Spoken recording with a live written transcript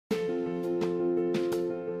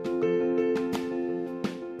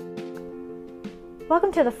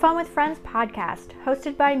Welcome to the Fun with Friends podcast,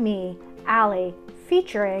 hosted by me, Allie,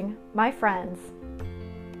 featuring my friends.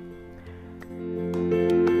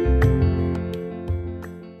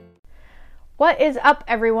 What is up,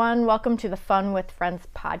 everyone? Welcome to the Fun with Friends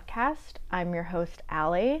podcast. I'm your host,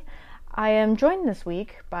 Allie. I am joined this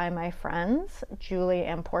week by my friends, Julie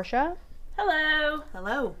and Portia. Hello.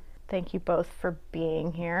 Hello. Thank you both for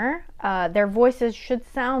being here. Their voices should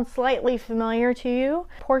sound slightly familiar to you.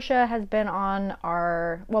 Portia has been on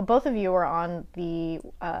both of you were on the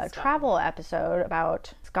travel episode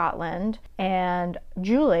about Scotland. And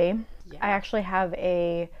Julie, I actually have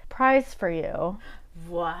a prize for you.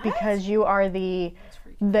 What? Because you are the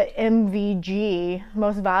MVG,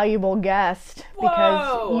 most valuable guest. Whoa.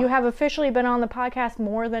 Because you have officially been on the podcast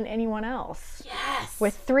more than anyone else. Yes.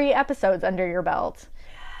 With 3 episodes under your belt.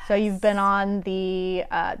 So you've been on the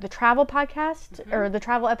travel podcast, or the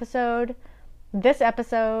travel episode, this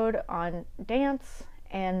episode on dance,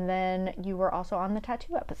 and then you were also on the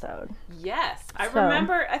tattoo episode. Yes. I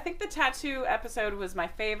remember, I think the tattoo episode was my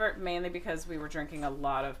favorite, mainly because we were drinking a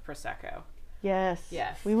lot of Prosecco. Yes.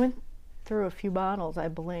 Yes. We went through a few bottles, I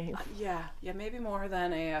believe. Yeah, maybe more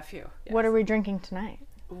than a few. Yes. What are we drinking tonight?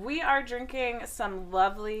 We are drinking some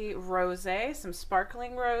lovely rosé, some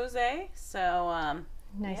sparkling rosé. So,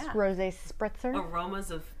 Nice rosé spritzer.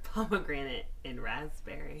 Aromas of pomegranate and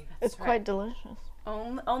raspberry. It's quite delicious.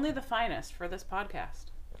 Only the finest for this podcast.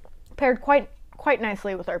 Paired quite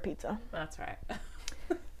nicely with our pizza. That's right.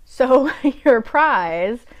 So your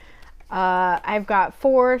prize, I've got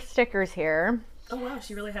 4 stickers here. Oh wow,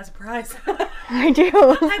 she really has a prize. I do.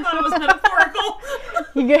 I thought it was metaphorical.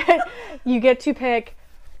 You get to pick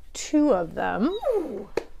 2 of them. Ooh.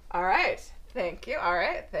 All right. Thank you. All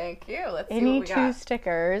right. Thank you. Let's see Any what we got. 2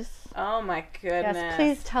 stickers. Oh my goodness. Yes,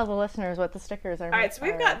 please tell the listeners what the stickers are. All right, so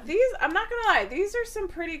we've got these. I'm not going to lie. These are some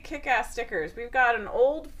pretty kick-ass stickers. We've got an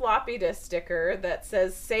old floppy disk sticker that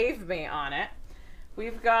says "Save Me" on it.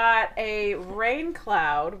 We've got a rain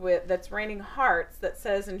cloud that's raining hearts that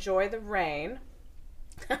says "Enjoy the rain."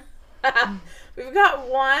 We've got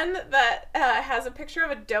one that has a picture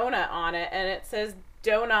of a donut on it, and it says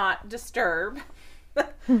 "Do not disturb."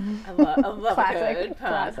 I love Classic, a good pun,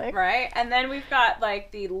 classic. right? And then we've got like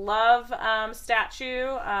the love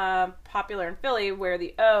statue, popular in Philly, where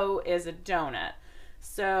the O is a donut.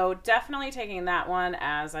 So definitely taking that one,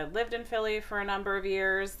 as I lived in Philly for a number of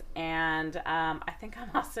years, and I think I'm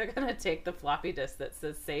also going to take the floppy disk that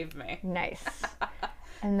says "Save Me." Nice.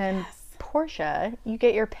 And then Portia, you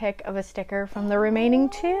get your pick of a sticker from the remaining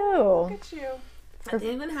 2. Look at you. I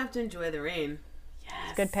think I'm going to have to enjoy the rain.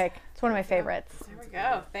 It's a good pick. It's one of my favorites. There we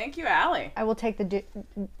go. Thank you, Allie. I will take the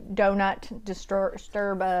donut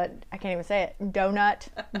disturb. I can't even say it. Donut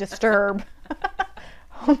disturb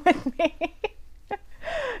home with me.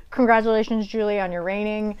 Congratulations, Julie, on your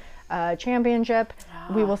reigning championship.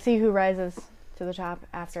 We will see who rises to the top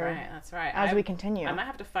after. That's right. As we continue. I might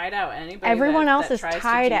have to fight out anybody. Everyone else that is tries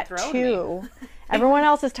tied to at dethrone 2. Everyone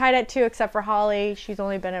else is tied at 2 except for Holly. She's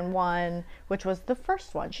only been in 1, which was the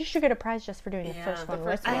first one. She should get a prize just for doing the first one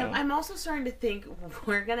with me. I'm also starting to think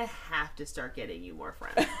we're going to have to start getting you more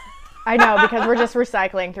friends. I know, because we're just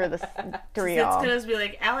recycling through this 3 y'all. It's going to be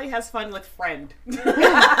like, Allie has fun with friend.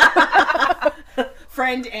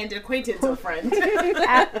 Friend and acquaintance of friend.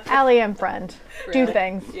 Allie and friend. Really? Do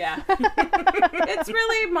things. Yeah. It's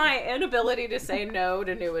really my inability to say no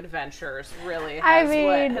to new adventures, really,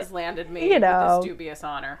 what has landed me with this dubious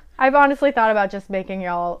honor. I've honestly thought about just making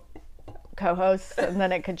y'all co-hosts, and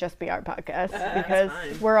then it could just be our podcast, because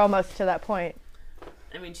we're almost to that point.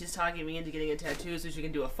 I mean, she's talking me into getting a tattoo so she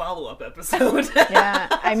can do a follow-up episode. Yeah,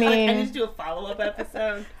 I mean... I need to do a follow-up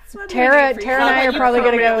episode. Tara and I are probably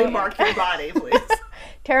going to go... mark your body, please.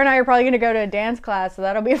 Tara and I are probably going to go to a dance class, so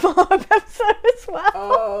that'll be a follow-up episode as well.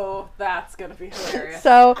 Oh, that's going to be hilarious.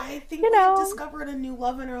 So, I think we discovered a new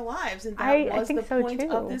love in our lives, and that was the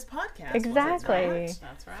point of this podcast. Exactly.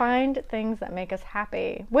 That's right. Find things that make us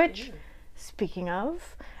happy. Which, speaking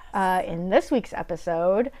of, in this week's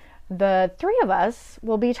episode, the 3 of us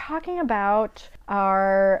will be talking about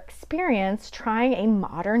our experience trying a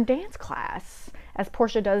modern dance class, as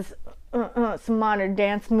Portia does some modern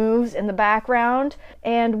dance moves in the background,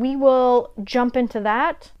 and we will jump into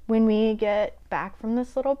that when we get back from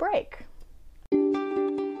this little break.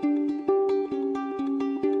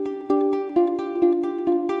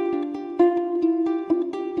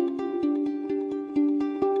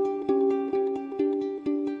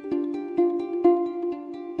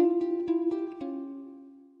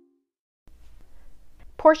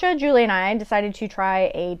 Portia, Julie, and I decided to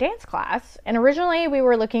try a dance class. And originally we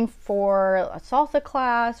were looking for a salsa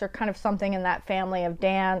class or kind of something in that family of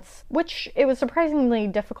dance, which it was surprisingly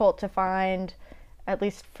difficult to find, at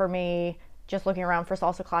least for me, just looking around for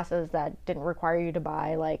salsa classes that didn't require you to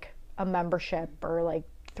buy like a membership or like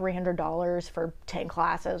 $300 for 10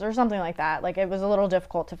 classes or something like that. Like, it was a little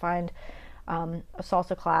difficult to find a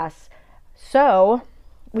salsa class. So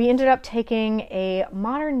we ended up taking a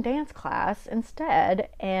modern dance class instead,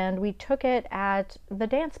 and we took it at the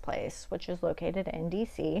Dance Place, which is located in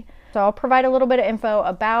DC. So I'll provide a little bit of info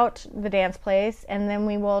about the Dance Place, and then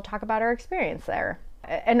we will talk about our experience there.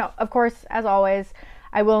 And of course, as always,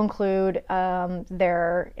 I will include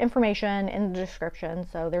their information in the description,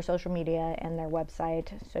 so their social media and their website,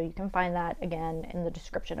 so you can find that again in the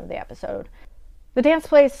description of the episode. The Dance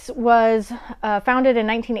Place was founded in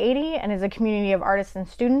 1980 and is a community of artists and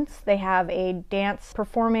students. They have a dance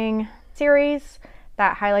performing series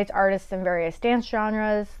that highlights artists in various dance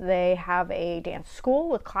genres. They have a dance school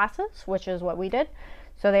with classes, which is what we did.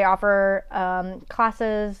 So they offer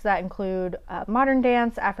classes that include modern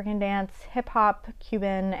dance, African dance, hip hop,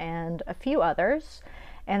 Cuban, and a few others.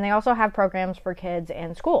 And they also have programs for kids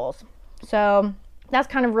and schools. So that's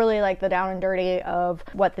kind of really like the down and dirty of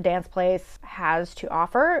what the Dance Place has to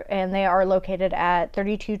offer. And they are located at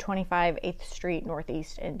 3225 8th Street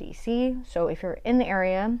Northeast in DC. So if you're in the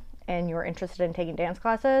area and you're interested in taking dance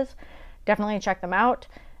classes, definitely check them out.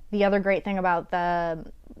 The other great thing about the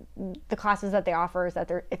classes that they offer is that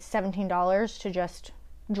it's $17 to just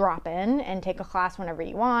drop in and take a class whenever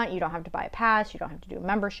you want. You don't have to buy a pass. You don't have to do a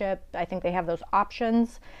membership. I think they have those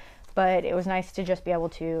options, but it was nice to just be able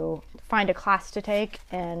to find a class to take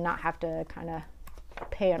and not have to kind of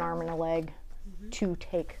pay an arm and a leg to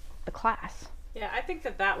take the class. Yeah, I think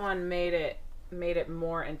that one made it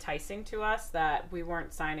more enticing to us, that we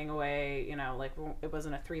weren't signing away, you know, like it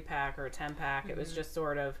wasn't a 3-pack or a 10-pack. It was just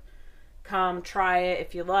sort of, come try it.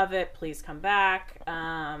 If you love it, please come back.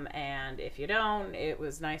 And if you don't, it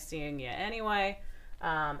was nice seeing you anyway.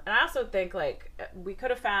 And I also think like we could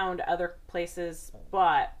have found other places,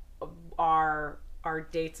 but our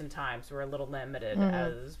dates and times were a little limited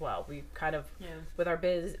as well. We kind of, with our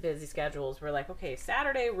busy schedules, we're like, okay,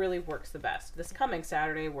 Saturday really works the best. This coming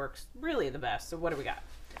Saturday works really the best. So what do we got?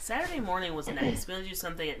 Saturday morning was nice. We're going to do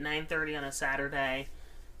something at 9:30 on a Saturday.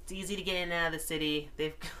 It's easy to get in and out of the city.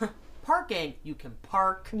 They've parking. You can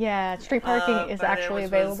park. Yeah, street parking is actually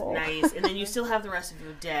available. Nice. And then you still have the rest of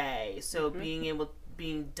your day. So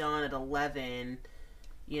being done at 11,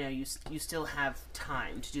 you know, you still have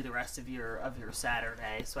time to do the rest of your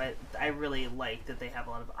Saturday. So I really like that they have a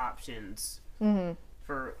lot of options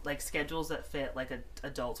for like schedules that fit like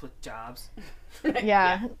adults with jobs.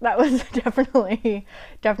 Yeah, that was definitely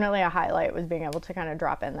a highlight, was being able to kind of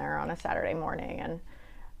drop in there on a Saturday morning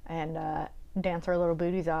and dance our little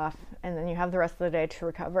booties off, and then you have the rest of the day to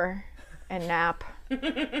recover and nap,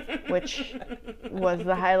 which was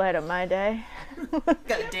the highlight of my day.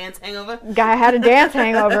 Got a dance hangover? I had a dance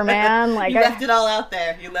hangover, man. Like, you left it all out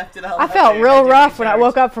there. I felt real rough when I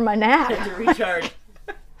woke up from my nap. Had to recharge.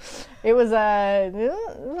 It was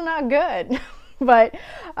not good. But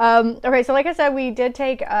okay, so like I said, we did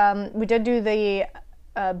do the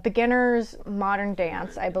beginner's modern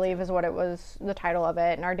dance, I believe is what it was, the title of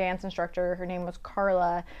it. And our dance instructor, her name was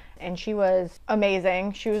Carla, and she was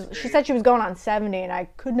amazing. She said she was going on 70, and I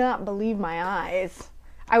could not believe my eyes.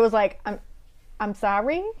 I was like, I'm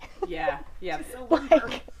sorry. Yeah. So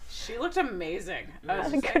like, she looked amazing.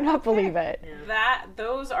 I could not believe it.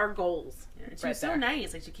 Those are goals. Yeah, she was so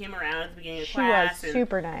nice. Like, she came around at the beginning of class. She was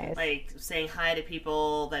super nice. Like, saying hi to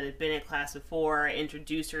people that had been in class before,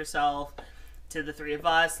 introduced herself to the three of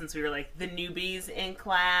us, since we were like the newbies in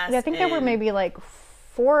class. Yeah, I think there were maybe like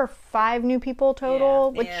 4 or 5 new people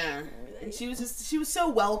total. Yeah. And she was so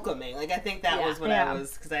welcoming. Like, I think that was when I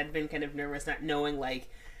was, because I'd been kind of nervous, not knowing like,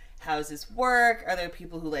 how does this work? Are there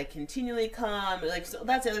people who like continually come? Like, so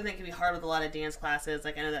that's the other thing that can be hard with a lot of dance classes.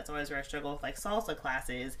 Like, I know that's always where I struggle with like salsa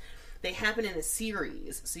classes. They happen in a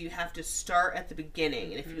series, so you have to start at the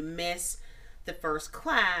beginning, and if you miss the first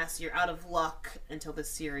class, you're out of luck until the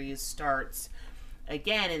series starts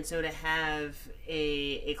again. And so to have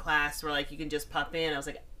a class where like you can just pop in, I was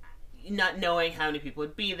like, not knowing how many people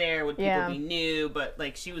would be there, would people be new, but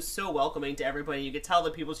like she was so welcoming to everybody. You could tell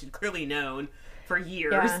the people she'd clearly known for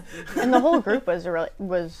years. Yeah. And the whole group was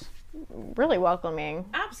really welcoming.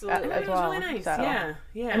 Absolutely. As well. It was really nice. So,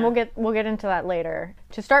 yeah. And we'll get into that later.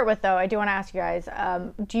 To start with, though, I do want to ask you guys,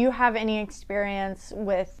 do you have any experience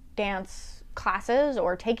with dance classes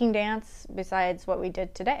or taking dance besides what we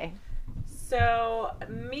did today? So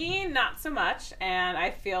me, not so much, and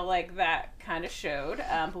I feel like that kind of showed,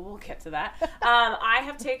 but we'll get to that. I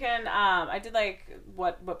have taken, I did like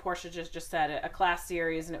what Portia just said, a class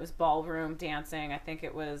series, and it was ballroom dancing. I think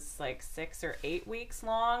it was like 6 or 8 weeks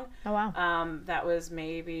long. Oh, wow. That was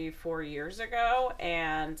maybe 4 years ago,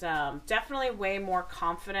 and definitely way more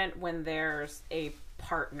confident when there's a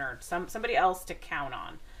partner, somebody else to count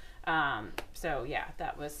on. So yeah,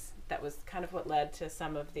 that was kind of what led to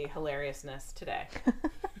some of the hilariousness today.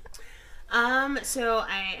 So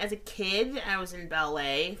as a kid, I was in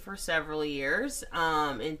ballet for several years,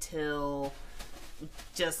 until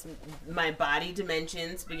just my body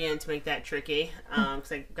dimensions began to make that tricky, because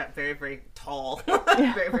I got very, very tall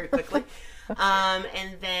very, very quickly.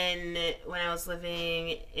 And then when I was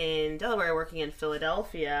living in Delaware, working in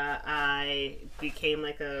Philadelphia, I became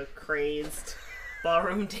like a crazed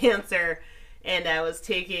ballroom dancer. And I was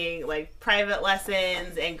taking like private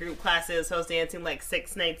lessons and group classes. So I was dancing like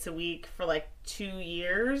 6 nights a week for like 2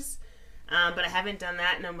 years. But I haven't done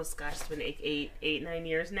that in almost, gosh, it's been 9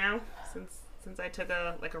 years now since I took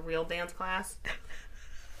a real dance class.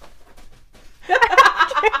 What's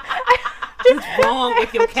wrong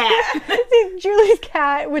with your cat? Julie's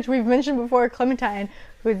cat, which we've mentioned before, Clementine,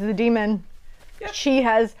 who's the demon, yep. She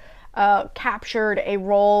has captured a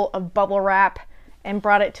roll of bubble wrap and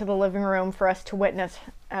brought it to the living room for us to witness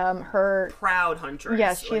her proud huntress.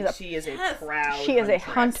 Yes, she is a proud. She is a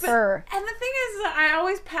hunter. And the thing is, I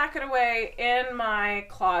always pack it away in my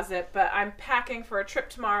closet, but I'm packing for a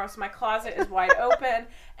trip tomorrow, so my closet is wide open.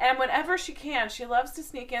 And whenever she can, she loves to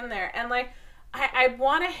sneak in there. And like, I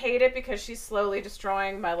want to hate it because she's slowly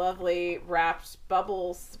destroying my lovely wrapped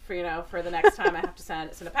bubbles for the next time I have to send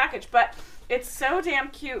a package. But it's so damn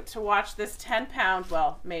cute to watch this 10-pound,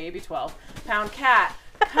 well, maybe 12-pound cat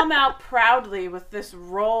come out proudly with this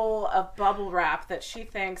roll of bubble wrap that she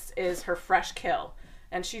thinks is her fresh kill.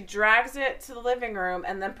 And she drags it to the living room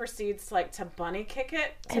and then proceeds to bunny kick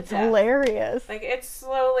it to It's death. hilarious. Like, it's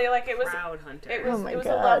slowly, like, it was, proud hunter. it was, Oh my it was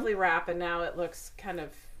God. a lovely wrap, and now it looks kind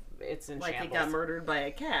of, it's in like shambles. it got murdered by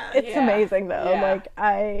a cat. It's amazing though. Yeah.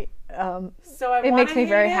 Like So it makes me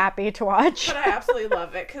very happy to watch. But I absolutely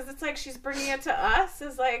love it because it's like she's bringing it to us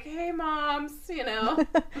as like, hey moms,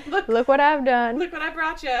 Look what I've done. look what I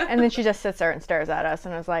brought you. And then she just sits there and stares at us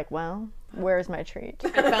and is like, well, where's my treat?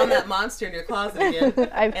 I found that monster in your closet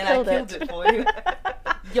again. I killed it for you.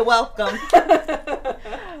 You're welcome.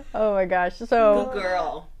 Oh my gosh. So Good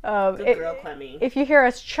girl. Good girl, Clemmy. If you hear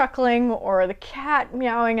us chuckling or the cat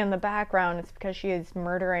meowing in the background, it's because she is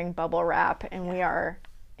murdering bubble wrap and we are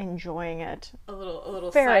enjoying it. A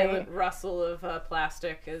little Very- silent rustle of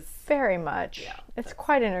plastic is Very much. Yeah, It's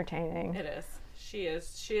quite entertaining. it is. She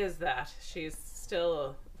is that. She's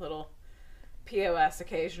still a little POS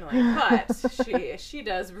occasionally, but she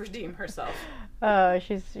does redeem herself. Oh,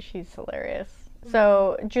 she's hilarious.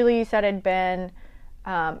 So Julie, you said it'd been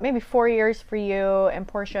maybe 4 years for you, and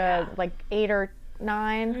Portia like 8 or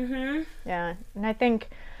 9. Mm-hmm. Yeah, and I think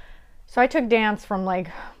so. I took dance from like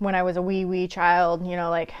when I was a wee child,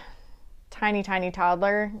 like tiny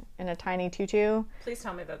toddler in a tiny tutu. Please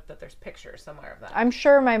tell me that there's pictures somewhere of that. I'm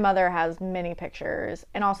sure my mother has many pictures,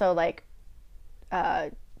 and also like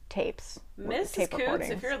tapes. Mrs. tape Coots,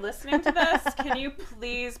 recordings. if you're listening to this, can you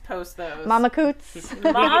please post those? Mama Coots.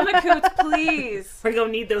 Mama Coots, please. We're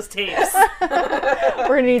gonna need those tapes. We're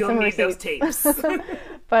gonna need some need those receipts. tapes.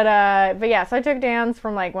 But yeah, so I took dance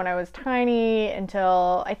from like when I was tiny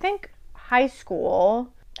until I think high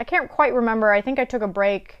school. I can't quite remember. I think I took a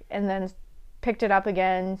break and then picked it up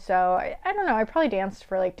again. So I don't know. I probably danced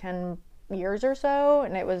for like 10 years or so,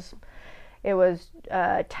 and it was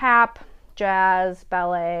tap, jazz,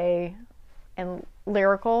 ballet, and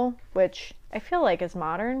lyrical, which I feel like is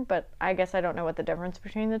modern, but I guess I don't know what the difference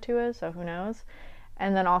between the two is, so who knows.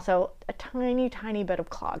 And then also a tiny bit of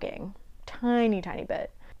clogging. Tiny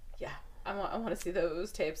bit. Yeah, I want to see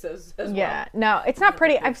those tapes as well. Yeah, no, it's not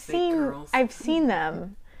pretty. Like big curls. I've seen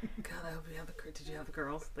them. God, I hope you have did you have the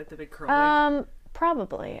girls? Like the big curl?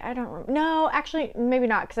 Probably. I don't remember. No, actually, maybe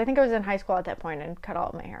not, because I think I was in high school at that point and cut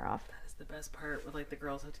all my hair off. That is the best part with like the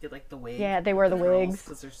girls have to get like the wig. Yeah, they wear the wigs.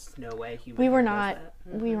 Because there's no way human We were hair not.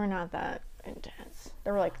 does that. We were not that intense.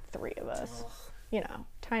 There were like 3 of us. Ugh.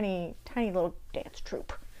 Tiny little dance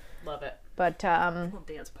troupe. Love it. But Little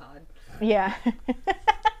dance pod. yeah,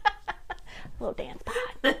 little dance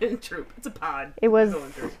pod. Troop. It's a pod. It was.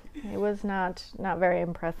 Going through. It was not very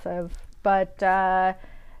impressive. But that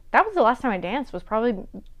was the last time I danced. Was probably,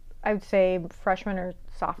 I would say, freshman or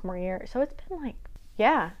sophomore year. So it's been like,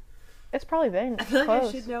 yeah, It's probably been I feel close. like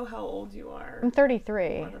I should know how old you are. I'm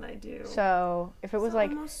 33. More than I do. So if it was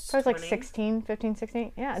like, if I was like 20? 16, 15,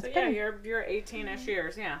 16, yeah, it's been you're 18-ish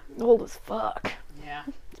years, yeah. old as fuck. Yeah.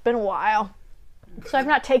 It's been a while. So I've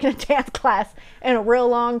not taken a dance class in a real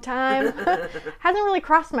long time. Hasn't really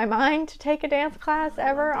crossed my mind to take a dance class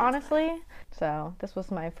ever, honestly. So this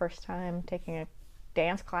was my first time taking a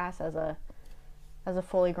dance class as a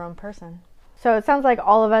fully grown person. So it sounds like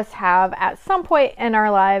all of us have at some point in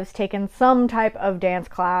our lives taken some type of dance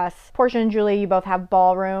class. Portia and Julie, you both have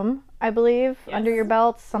ballroom, I believe, under your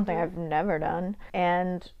belts, something I've never done.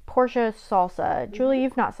 And Portia, salsa. Julie,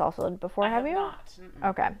 you've not salsaed before, have you? Not.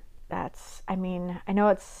 Okay. I know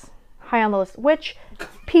it's high on the list. Which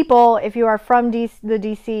people, if you are from the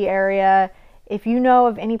DC area, if you know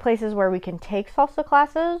of any places where we can take salsa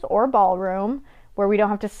classes or ballroom, where we don't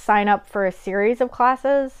have to sign up for a series of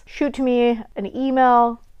classes, shoot to me an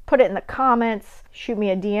email, put it in the comments, shoot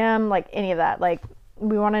me a DM, like any of that. Like,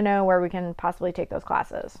 we want to know where we can possibly take those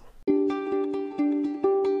classes.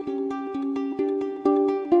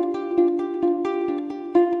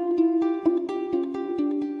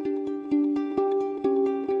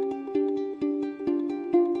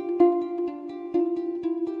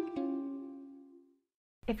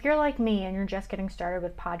 If you're like me and you're just getting started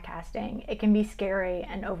with podcasting, it can be scary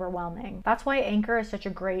and overwhelming. That's why Anchor is such a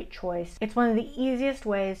great choice. It's one of the easiest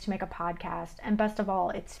ways to make a podcast, and best of all,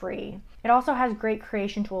 it's free. It also has great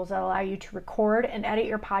creation tools that allow you to record and edit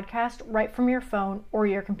your podcast right from your phone or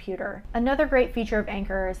your computer. Another great feature of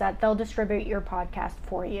Anchor is that they'll distribute your podcast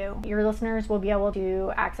for you. Your listeners will be able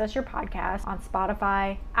to access your podcast on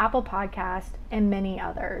Spotify, Apple Podcast, and many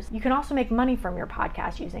others. You can also make money from your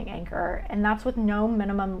podcast using Anchor, and that's with no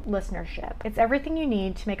minimum listenership. It's everything you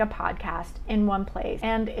need to make a podcast in one place,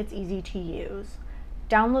 and it's easy to use.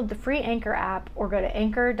 Download the free Anchor app or go to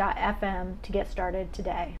anchor.fm to get started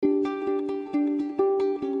today.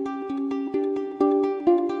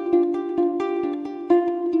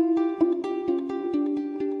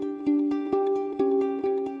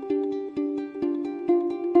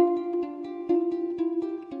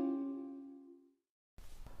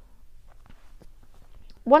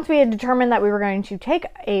 Once we had determined that we were going to take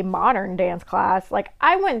a modern dance class, like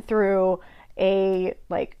I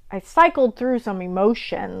cycled through some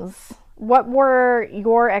emotions. What were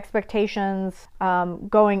your expectations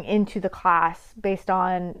going into the class based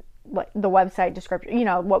on the website description,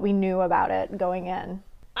 what we knew about it going in?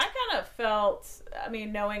 I kind of felt,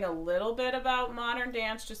 knowing a little bit about modern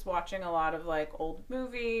dance, just watching a lot of old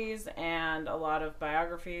movies and a lot of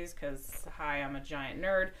biographies, because I'm a giant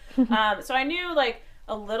nerd. So I knew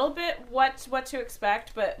a little bit what to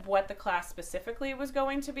expect, but what the class specifically was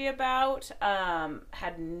going to be about,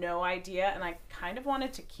 had no idea, and I kind of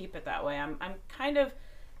wanted to keep it that way. I'm kind of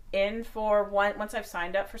in for once I've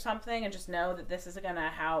signed up for something and just know that this is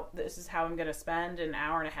how I'm gonna spend an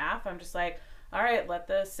hour and a half. I'm just like, all right, let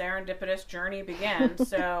the serendipitous journey begin.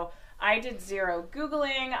 So I did zero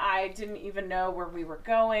Googling. I didn't even know where we were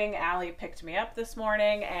going. Allie picked me up this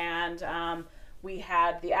morning, and we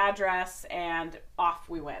had the address, and off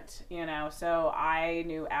we went, so I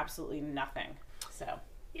knew absolutely nothing. So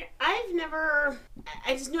yeah, I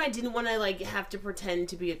just knew I didn't want to have to pretend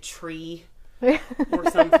to be a tree or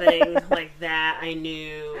something like that. I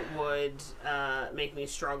knew would make me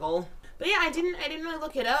struggle. But yeah, I didn't really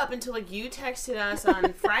look it up until you texted us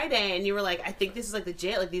on Friday, and you were like, I think this is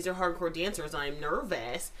legit, these are hardcore dancers, I'm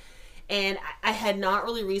nervous. And I had not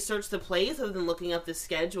really researched the place other than looking up the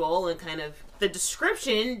schedule, and kind of the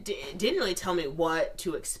description didn't really tell me what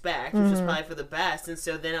to expect, which was probably for the best. And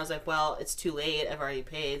so then I was like, well, it's too late. I've already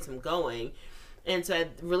paid, so I'm going. And so I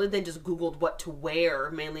really then just Googled what to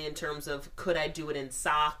wear, mainly in terms of could I do it in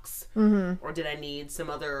socks, or did I need some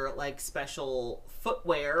other special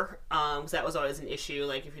footwear? Because that was always an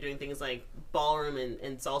issue. If you're doing things like ballroom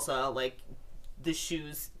and salsa, the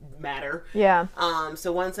shoes matter. Yeah.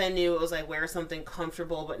 So once I knew it was wear something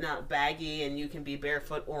comfortable but not baggy, and you can be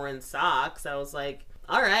barefoot or in socks, I was like,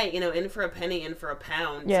 all right, in for a penny, in for a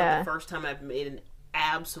pound. Yeah. So the first time I've made an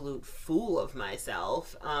absolute fool of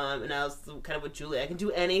myself. And I was kind of with Julie. I can do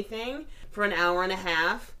anything for an hour and a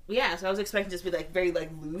half. Yeah, so I was expecting to just be very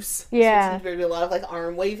loose. Yeah. So there'd be a lot of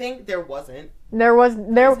arm waving. There wasn't.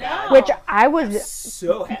 Which I was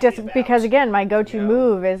so happy just about. Because again, my go-to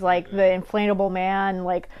move is the inflatable man,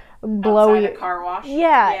 blowy outside a car wash.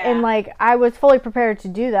 Yeah, and I was fully prepared to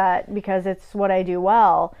do that because it's what I do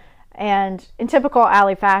well. And in typical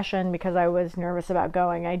Allie fashion, because I was nervous about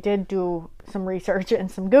going, I did do some research and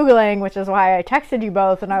some Googling, which is why I texted you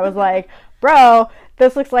both, and I was like, bro,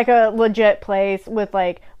 this looks like a legit place with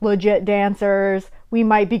legit dancers we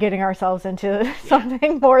might be getting ourselves into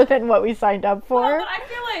something more than what we signed up for. Well, but I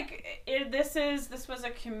feel like this was a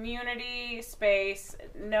community space.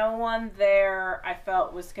 No one there, I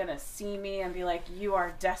felt, was going to see me and be like, you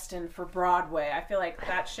are destined for Broadway. I feel like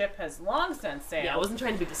that ship has long since sailed. Yeah, I wasn't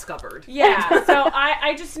trying to be discovered. Yeah, so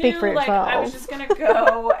I just Speak knew, for like, I was yourselves. just going to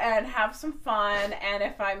go and have some fun, and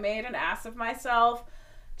if I made an ass of myself,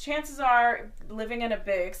 chances are, living in a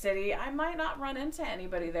big city, I might not run into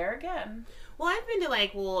anybody there again. Well, I've been to,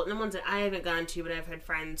 like, no ones that I haven't gone to, but I've had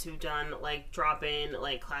friends who've done, like, drop-in,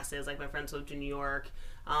 like, classes. Like, my friends lived in New York.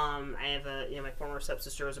 I have my former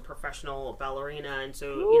stepsister is a professional ballerina, and so,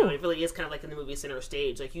 Ooh. it really is kind of like in the movie center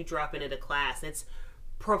stage. Like, you drop in at a class, and it's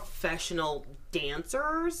professional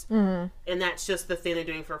dancers, and that's just the thing they're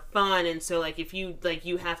doing for fun. And so, like, if you, like,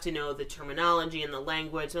 you have to know the terminology and the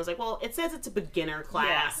language. And I was like, well, it says it's a beginner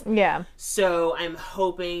class. Yeah. So I'm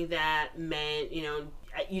hoping that meant,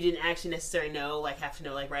 you didn't actually necessarily have to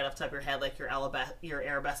know, like, right off the top of your head, like, your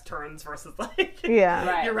arabesque turns versus, like,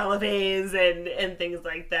 Yeah. your releves and things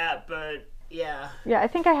like that. But, yeah. Yeah, I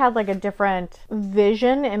think I had, like, a different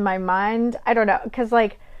vision in my mind. I don't know, because,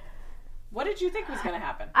 like, What did you think was going to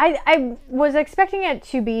happen? I was expecting it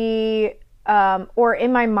to be, or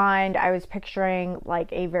in my mind, I was picturing, like,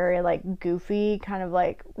 a very, like, goofy kind of,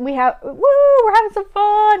 like, we're having some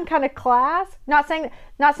fun kind of class. Not saying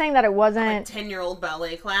that it wasn't. 10-year-old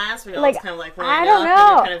ballet class where you're Like, all kind of, like, I running don't up know. and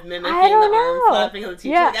you're kind of mimicking I don't the arm know. flapping of the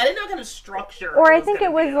teacher. Yeah. Like, I didn't know what kind of structure. Or I was think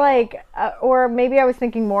gonna it was be at all. like, or maybe I was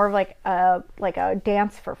thinking more of like a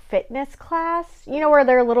dance for fitness class, where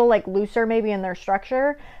they're a little like looser maybe in their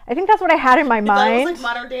structure. I think that's what I had in my That mind. was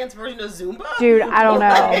like modern dance version of Zumba? Dude, I don't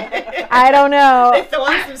know. I don't know. They throw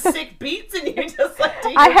on some sick beats and you just like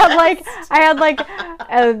do I your had like best.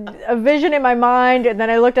 a vision in my mind, and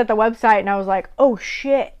then I looked at the website and I was like, oh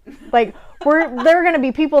shit, like there are going to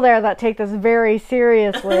be people there that take this very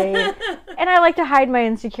seriously, and I like to hide my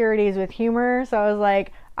insecurities with humor, so I was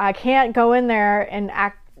like, I can't go in there and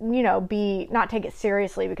act, not take it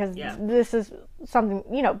seriously, because this is something,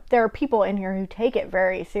 there are people in here who take it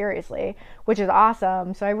very seriously, which is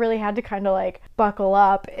awesome. So I really had to kind of like buckle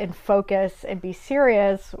up and focus and be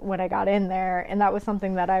serious when I got in there. And that was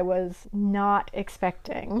something that I was not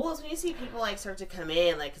expecting. Well, it's when you see people like start to come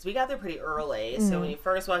in, like, because we got there pretty early. So when you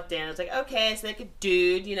first walked in, it was like, okay, so like a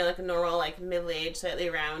dude, like a normal, like middle-aged, slightly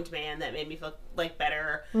round man. That made me feel like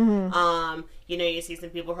better. You see some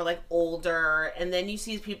people who are like older, and then you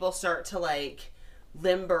see people start to like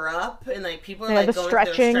limber up, and like people are like going through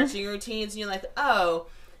their stretching routines, and you're like, oh,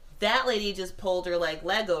 that lady just pulled her like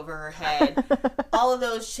leg over her head. All of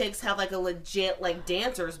those chicks have like a legit like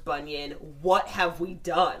dancer's bunion. What have we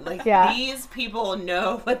done? Like, these people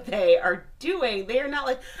know what they are doing. They are not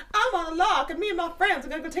like, I'm on a lock and me and my friends are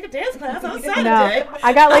gonna go take a dance class on Saturday. No,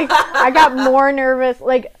 I got more nervous.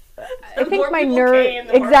 Like, I think my nerve,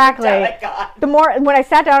 exactly. The more, when I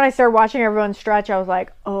sat down and I started watching everyone stretch, I was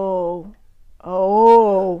like, oh,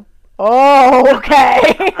 okay.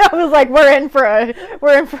 I was like, we're in for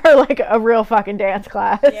like a real fucking dance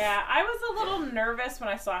class. Yeah, I was a little nervous when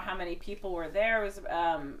I saw how many people were there. It was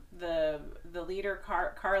the leader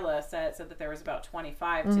Carla said that there was about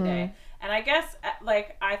 25 today, and I guess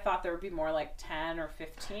like I thought there would be more like 10 or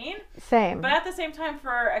 15. Same. But at the same time,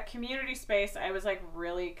 for a community space, I was like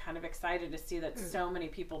really kind of excited to see that so many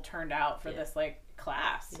people turned out for this like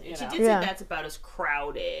class. She did say that's about as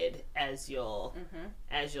crowded as you'll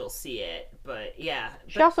see it, but yeah.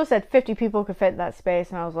 She also said 50 people could fit in that space,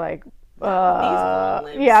 and I was like, I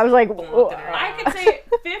was like, I could say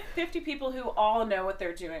 50 people who all know what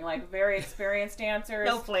they're doing, like very experienced dancers.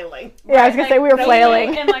 No flailing. Yeah, I was gonna say we were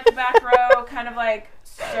flailing in like the back row, kind of like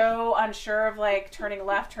so unsure of like turning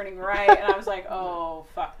left, turning right, and I was like, oh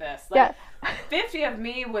fuck this. Like, 50 of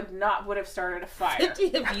me would have started a fire.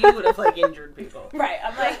 50 of you would have like injured people. Right.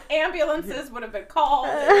 I'm like, ambulances would have been called.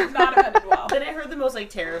 It would not have ended well. Then I heard the most like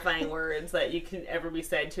terrifying words that you can ever be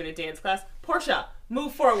said to in a dance class. Portia,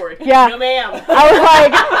 move forward. Yeah. No ma'am. I was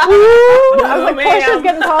like, woo! I was like, ma'am. Portia's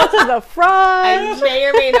getting called to the front. I may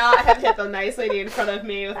or may not have hit the nice lady in front of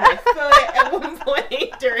me with my foot at one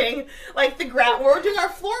point during like the ground. We're doing our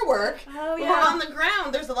floor work. Oh yeah. We're on the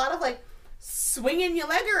ground. There's a lot of like swinging your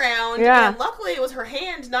leg around, and luckily it was her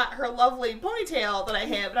hand, not her lovely ponytail that I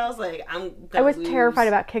had. But I was like, I was terrified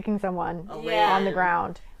about kicking someone on the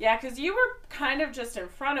ground. Yeah, because you were kind of just in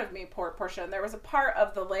front of me, poor Portia, and there was a part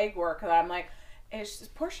of the leg work that I'm like, is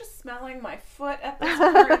Portia smelling my foot at this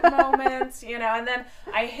current moment? And then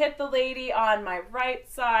I hit the lady on my right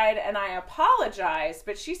side, and I apologized,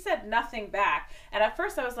 but she said nothing back. And at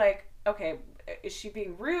first I was like, okay, is she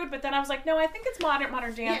being rude? But then I was like, no, I think it's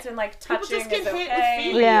modern dance, and like touching just get is hit with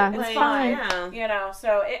okay. feet. Yeah, it's like, fine. Yeah. You know,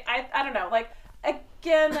 so I don't know, like.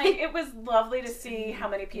 Again, like, it was lovely to see how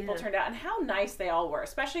many people turned out and how nice they all were,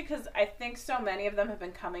 especially because I think so many of them have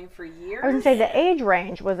been coming for years. I was gonna say the age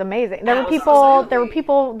range was amazing. There Absolutely. were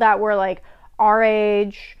people that were like our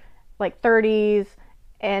age, like 30s,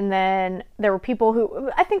 and then there were people who,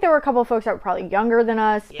 I think there were a couple of folks that were probably younger than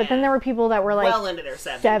us, but then there were people that were like well into their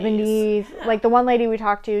 70s. Yeah. Like the one lady we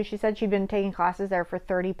talked to, she said she'd been taking classes there for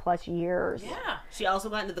 30 plus years. Yeah. She also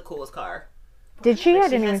got into the coolest car. Did she? Like, I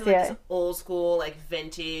didn't even see this it. old school, like,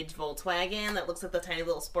 vintage Volkswagen that looks like the tiny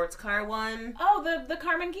little sports car one. Oh, the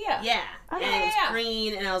Carmen Gia. Yeah. Oh, and it was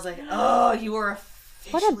green, and I was like, oh, you were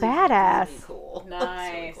What a badass. Really cool.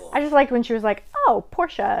 Nice. Really cool. I just liked when she was like, oh,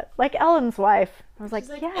 Portia, like Ellen's wife. I was like,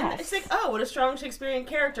 and yes. it's like, oh, what a strong Shakespearean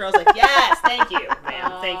character. I was like, yes, thank you,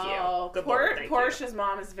 man, thank you. Good Lord, thank Portia's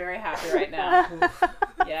mom is very happy right now.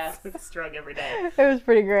 Yes. It's strong every day. It was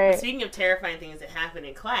pretty great. Speaking of terrifying things that happen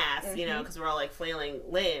in class, you know, because we're all like flailing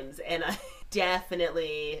limbs, and I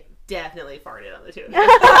definitely farted on the two of you.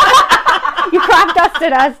 You crop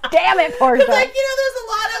dusted us. Damn it, Portia. Like, you know, there's a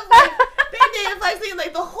lot of like band-aid flexing,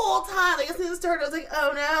 like the whole time. Like as soon as it started, I was like,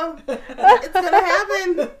 oh no, it's gonna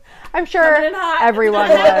happen. I'm sure everyone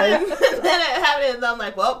was. And then it happened, and I'm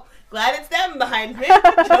like, well, glad it's them behind me.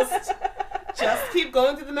 Just keep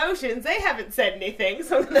going through the motions. They haven't said anything,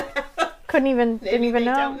 so Didn't even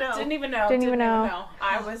know. Didn't even know.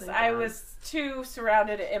 I was too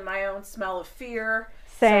surrounded in my own smell of fear.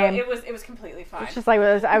 Same. So it was completely fine. It's just like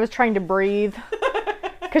I was trying to breathe.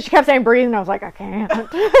 Because she kept saying breathe, and I was like, I can't. I'm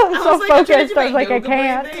so like, focused. I was like, I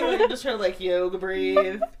can't. I'm just trying to like yoga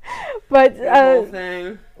breathe. But Whole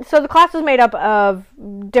thing. So the class was made up of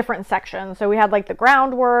different sections. So we had like the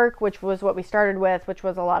groundwork, which was what we started with, which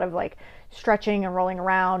was a lot of like stretching and rolling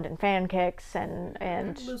around and fan kicks and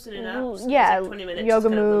loosening up. Yeah, like 20 minutes, yoga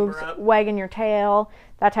moves, wagging your tail,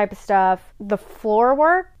 that type of stuff. The floor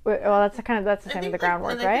work, well, that's the same as the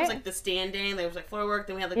groundwork, right? There was like the standing, there was like floor work,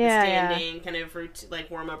 then we had like the standing kind of like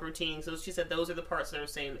warm up routine. So she said those are the parts that are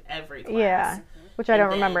the same every class. Yeah, which I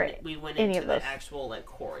don't remember we went any into of those. The actual like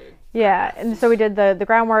choreo. Yeah, and so we did the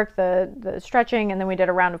groundwork, the stretching, and then we did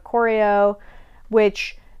a round of choreo,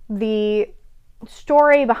 which the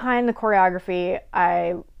story behind the choreography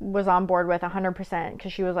I was on board with 100%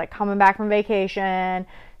 because she was like coming back from vacation.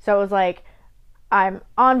 So it was like, I'm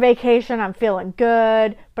on vacation, I'm feeling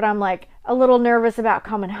good, but I'm like a little nervous about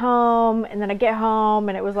coming home. And then I get home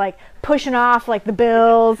and it was like pushing off like the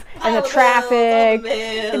bills and the traffic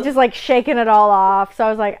and just like shaking it all off. So I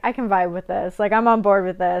was like, I can vibe with this. Like, I'm on board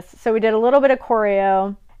with this. So we did a little bit of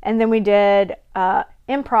choreo, and then we did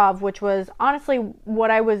improv, which was honestly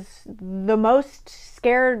what I was the most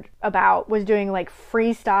scared about, was doing like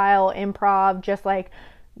freestyle improv, just like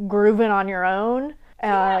grooving on your own.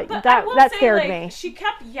 That scared me. She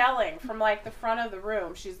kept yelling from like the front of the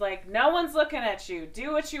room. She's like, no one's looking at you.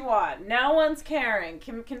 Do what you want. No one's caring.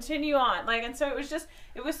 Continue on. Like, and so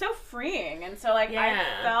it was so freeing. And so like, I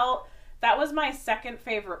felt that was my second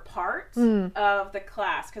favorite part of the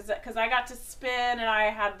class, because I got to spin and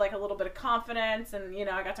I had like a little bit of confidence, and you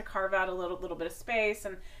know, I got to carve out a little bit of space,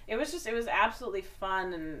 and it was absolutely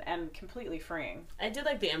fun and completely freeing. I did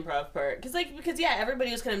like the improv part because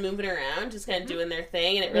everybody was kind of moving around, just kind of doing their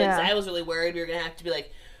thing, and it really, I was really worried we were gonna have to be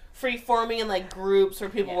like free forming in like groups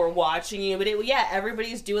where people were watching you, but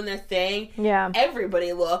everybody's doing their thing. Yeah,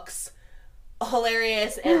 everybody looks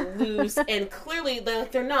hilarious and loose and clearly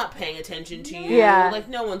they're not paying attention to you. Like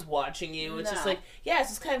no one's watching you. It's just like, it's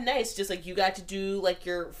just kind of nice. Just like you got to do like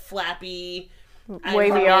your flappy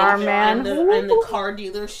wavy arm man and the car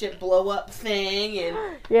dealership blow up thing, and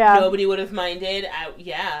nobody would have minded.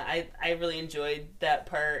 I really enjoyed that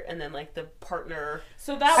part. And then like the partner.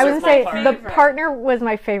 So that I was would say favorite. The partner was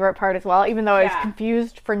my favorite part as well, even though I was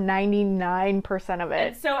confused for 99% of it.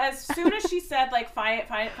 And so as soon as she said like find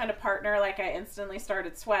a partner, like I instantly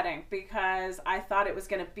started sweating, because I thought it was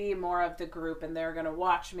going to be more of the group and they're going to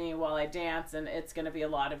watch me while I dance and it's going to be a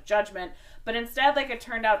lot of judgment. But instead, like, it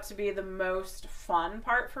turned out to be the most fun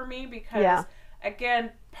part for me, because again,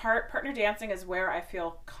 partner dancing is where I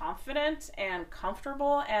feel confident and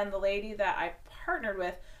comfortable. And the lady that I partnered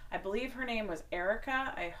with, I believe her name was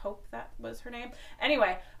Erica. I hope that was her name.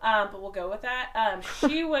 Anyway, but we'll go with that.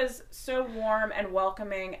 She was so warm and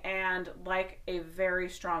welcoming and like a very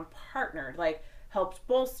strong partner, like helped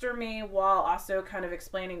bolster me while also kind of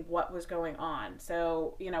explaining what was going on.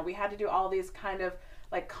 So, you know, we had to do all these kind of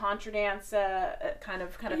like contra dance kind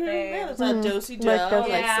of thing. Yeah, it was a do-si-do, like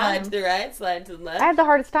slide to the right, slide to the left. I had the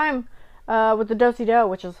hardest time. with the do-si-do,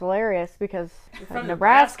 which is hilarious because from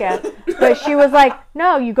Nebraska. But she was like,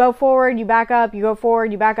 no, you go forward, you back up, you go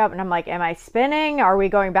forward, you back up. And I'm like, am I spinning? Are we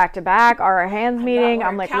going back to back? Are our hands meeting?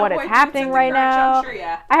 I'm like, what is happening right now? Sure,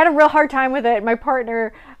 yeah. I had a real hard time with it. My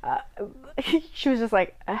partner, she was just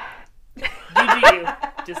like, You do you.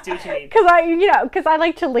 Just do what you need. Because I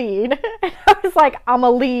like to lead. And I was like, I'm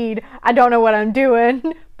a lead. I don't know what I'm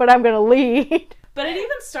doing, but I'm going to lead. But it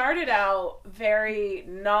even started out very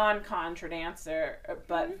non-contra dancer,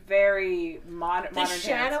 but very modern dance.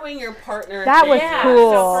 Shadowing your partner. That was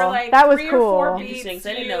cool. So for like that was 3 cool. or 4 beats,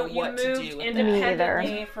 I didn't know what to do. You moved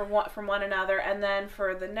independently from one another, and then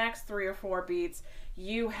for the next 3 or 4 beats,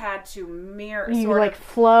 you had to mirror. You like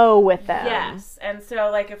flow with them. Yes, and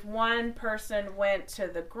so like if one person went to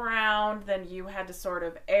the ground, then you had to sort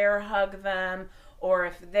of air hug them. Or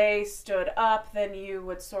if they stood up, then you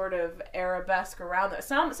would sort of arabesque around them.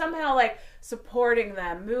 Somehow like supporting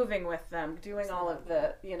them, moving with them, doing all of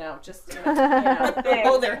the,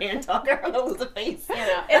 hold their hand, talk around the face.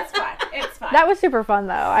 It's fine. It's fine. That was super fun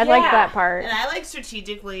though. I liked that part. And I like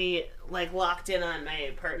strategically like locked in on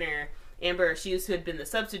my partner, Amber. She used to have been the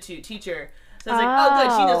substitute teacher. So I was like, oh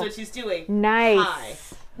good, she knows what she's doing. Nice. Hi.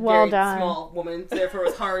 Well Very done. Small woman, so therefore it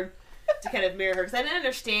was hard to kind of mirror her because I didn't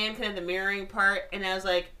understand kind of the mirroring part, and I was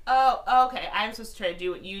like, oh, okay, I'm supposed to try to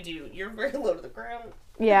do what you do. You're very low to the ground.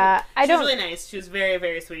 Yeah, She was really nice. She was very,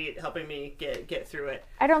 very sweet, helping me get through it.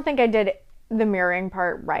 I don't think I did the mirroring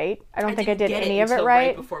part right. I don't think I did any of it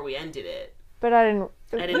right before we ended it. But I didn't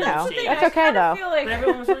know. That's okay though. Feel like but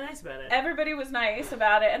everyone was really nice about it. Everybody was nice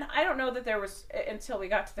about it, and I don't know that there was, until we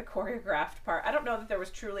got to the choreographed part, I don't know that there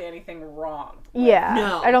was truly anything wrong.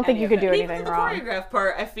 No, I don't think you could do anything wrong. wrong. The choreographed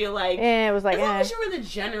part, I feel like it was like as long as you were in the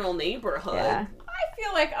general neighborhood. Yeah. I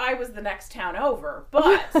feel like I was the next town over,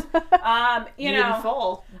 but you know, didn't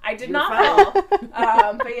fall. I did not fall.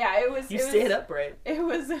 But yeah, it was. You stayed upright. It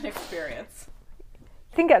was an experience.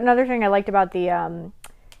 I think another thing I liked about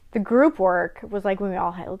the group work was like when we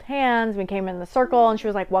all held hands, we came in the circle, and she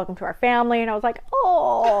was like, welcome to our family, and I was like,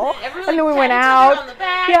 oh. And then we went out.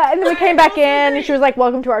 Yeah, and then we came back in, and she was like,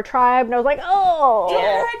 welcome to our tribe, and I was like, oh.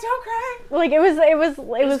 Don't cry. Like it was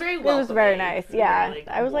very nice. Yeah. Very, like,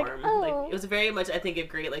 I was warm. like, oh. Like, it was very much, I think,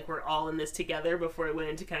 great, like we're all in this together before we went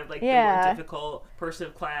into kind of like the more difficult person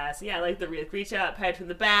of class. Yeah, like the reach out, pat from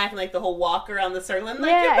the back, and like the whole walk around the circle, and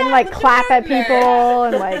like, and like clap at people,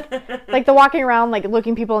 and like the walking around, like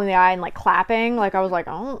looking people in the eye and like clapping. Like I was like,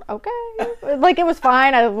 oh, okay. Like it was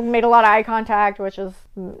fine. I made a lot of eye contact, which is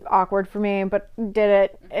awkward for me, but did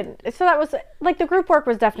it. And so that was like the group work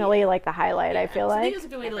was definitely like the highlight. I feel like I think it was a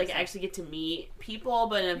good way to like actually get to meet people,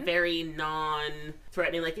 but in a very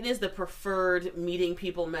non-threatening. Like it is the preferred meeting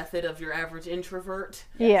people method of your average introvert.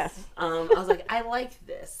 Yes. I was like, I like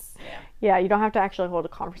this. Yeah, you don't have to actually hold a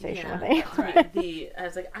conversation with anyone. I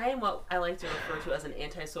was like, I am what I like to refer to as an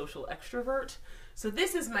antisocial extrovert. So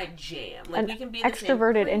this is my jam. Like we can be in the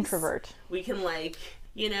extroverted same place. Introvert. We can like,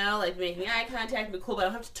 like making eye contact, be cool, but I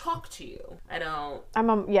don't have to talk to you. I don't. I'm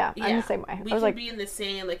the same way. We can be in the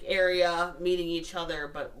same like area, meeting each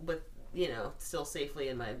other, but with still safely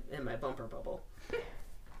in my bumper bubble.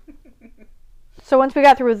 So once we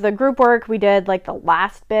got through with the group work, we did like the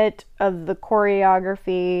last bit of the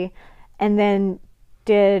choreography, and then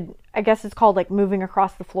did, I guess it's called like moving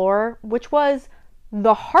across the floor, which was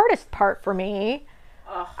the hardest part for me.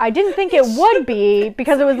 I didn't think it would be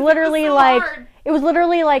because it was literally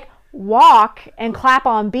like walk and clap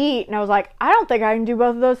on beat, and I was like, I don't think I can do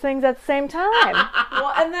both of those things at the same time.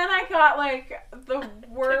 Well, and then I got like the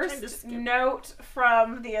worst note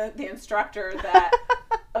from the instructor that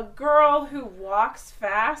a girl who walks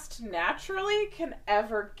fast naturally can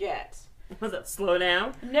ever get. Was that slow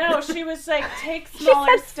down? No, she was like, take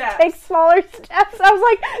smaller steps. Take smaller steps. I was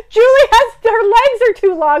like, her legs are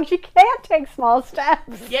too long. She can't take small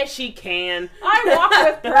steps. Yes, she can. I walk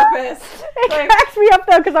with purpose. It cracks me up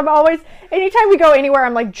though, because I'm always, anytime we go anywhere,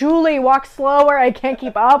 I'm like, Julie, walk slower. I can't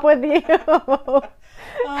keep up with you. Oh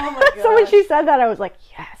my god. So when she said that, I was like,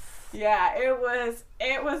 yes. Yeah, it was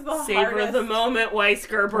the Savor hardest. the moment,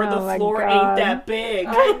 Weisgerber. Oh the floor ain't that big.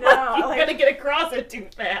 I know. You're gonna get across it too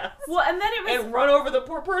fast. Well, and then it was... And run over the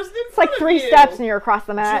poor person in It's like front of 3 steps and you're across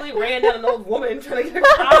the mat. Julie ran down an old woman trying to get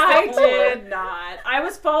across I the floor. did not. I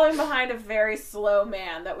was following behind a very slow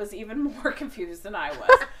man that was even more confused than I was.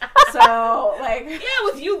 So, like... Yeah,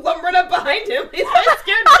 with you lumbering up behind him, he's like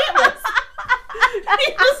scared shitless.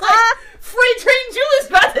 He was like, freight train Julie's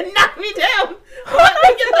about to knock me down. Let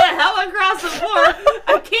me get the hell across the floor.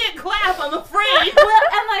 I can't clap, I'm afraid. Well,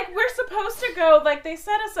 and like we're supposed to go, like they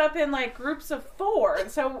set us up in like groups of 4.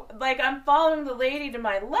 And so like I'm following the lady to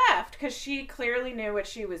my left because she clearly knew what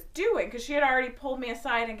she was doing, because she had already pulled me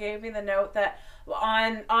aside and gave me the note that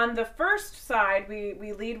on the first side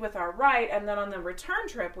we lead with our right, and then on the return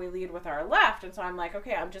trip we lead with our left. And so I'm like,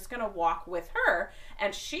 okay, I'm just gonna walk with her,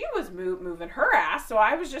 and she was moving her ass, so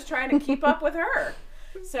I was just trying to keep up with her.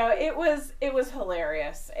 So it was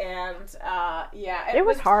hilarious, and it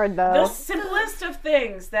was hard though. The simplest of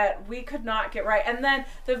things that we could not get right, and then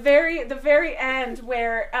the very end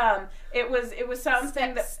where it was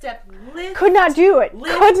something step lift, could not do it.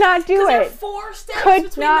 Could not do it. it. 4 steps could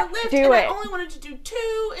between not the lift, do and it. I only wanted to do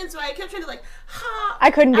 2, and so I kept trying to like hop.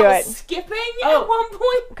 I couldn't do it. Skipping at one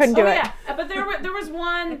point. Couldn't do it. Yeah, but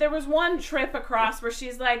there was one trip across where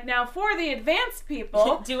she's like, now for the advanced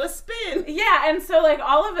people, do a spin. Yeah, and so like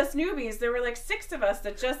all of us newbies, there were like 6 of us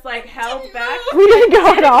that just like held back. We didn't go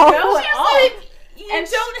at all. You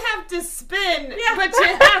don't have to spin, but you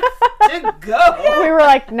have to go. We were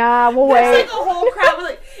like, nah, we'll wait. There's like a whole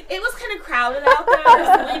crowd. It was kind of crowded out there,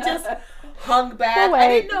 so we just hung back. We'll I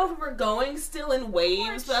didn't know if we were going still in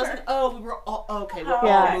waves, but I was like, oh, we were all okay. We're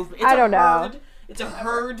all moving. I don't know. It's a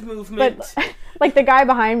herd movement. But like the guy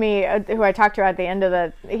behind me, who I talked to at the end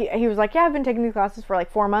of he was like, yeah, I've been taking these classes for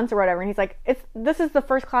like 4 months or whatever, and he's like, this is the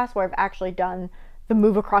first class where I've actually done the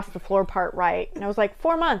move across the floor part right. And I was like,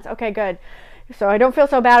 4 months, okay, good. So I don't feel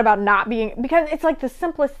so bad about not being, because it's like the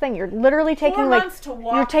simplest thing. You're literally taking 4 months to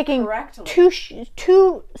walk you're taking correctly.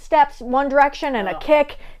 two steps one direction and a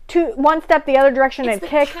kick, one step the other direction and a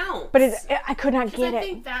kick. Counts. But I could not get I it.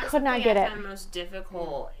 think that's could not get it. The most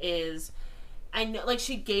difficult is, I know, like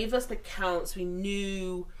she gave us the counts. We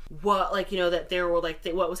knew what, like, you know, that there were like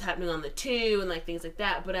what was happening on the 2 and like things like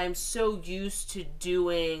that. But I'm so used to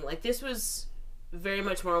doing, like, this was very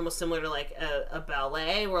much more almost similar to like a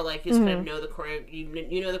ballet, where like you just kind of know the choreo,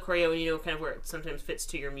 you know the choreo, and you know kind of where it sometimes fits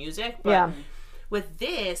to your music. But with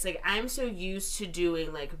this, like, I'm so used to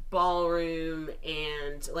doing like ballroom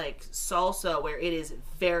and like salsa, where it is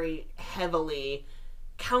very heavily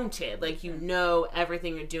counted. Like, you know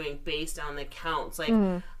everything you're doing based on the counts. Like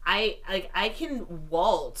I can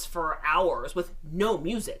waltz for hours with no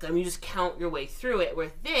music. I mean, you just count your way through it.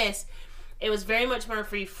 With this, it was very much more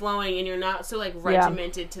free flowing, and you're not so like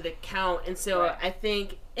regimented to the count. And so I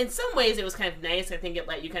think in some ways it was kind of nice. I think it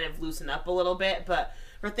let you kind of loosen up a little bit. But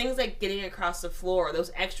for things like getting across the floor, those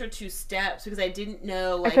extra 2 steps, because I didn't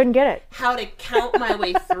know, like, I couldn't get it, how to count my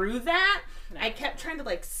way through that. I kept trying to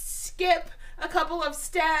like skip a couple of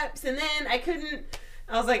steps, and then I couldn't.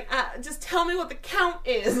 I was like, just tell me what the count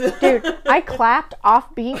is. Dude, I clapped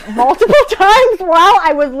offbeat multiple times while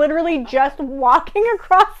I was literally just walking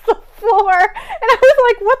across the floor. And I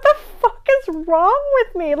was like, what the fuck is wrong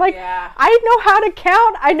with me? Like, I know how to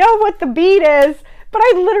count. I know what the beat is. But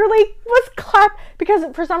I literally was clapped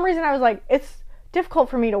because for some reason I was like, it's difficult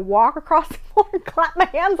for me to walk across the floor and clap my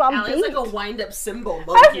hands on beat. It's like a wind-up cymbal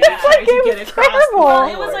monkey. It was terrible.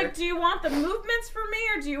 Well, it was like, do you want the movements for me,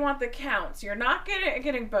 or do you want the counts? You're not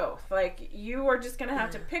getting both. Like, you are just gonna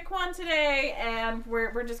have to pick one today, and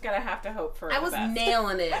we're just gonna have to hope for. I was best.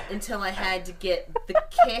 nailing it until I had to get the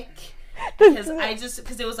kick,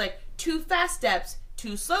 because it was like 2 fast steps,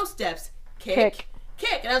 2 slow steps, kick,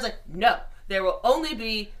 and I was like, no, there will only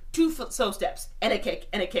be 2 slow steps and a kick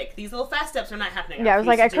and a kick. These little fast steps are not happening. Yeah, I was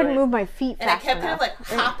like, I couldn't move my feet fast enough. And I kept kind of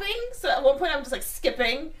like hopping. So at one point, I'm just like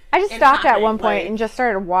skipping. I just stopped at one point and just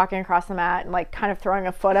started walking across the mat and like kind of throwing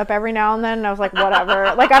a foot up every now and then. And I was like,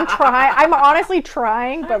 whatever. Like, I'm honestly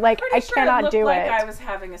trying, but like I cannot do it. Like I was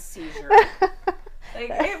having a seizure. Like,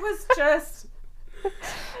 it was just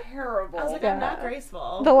terrible. I was like, I'm not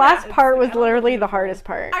graceful. The last part was literally the hardest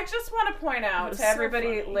part. I just want to point out to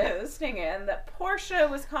everybody listening in that Portia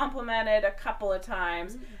was complimented a couple of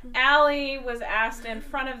times. Allie was asked in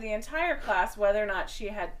front of the entire class whether or not she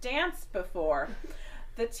had danced before.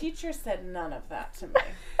 The teacher said none of that to me.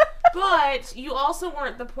 But you also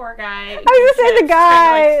weren't the poor guy. I was gonna say the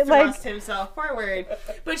guy thrust himself forward.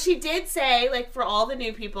 But she did say, like, for all the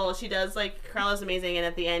new people, she does, like, Carla's amazing, and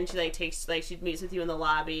at the end she like takes, like, she meets with you in the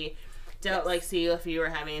lobby to like see if you were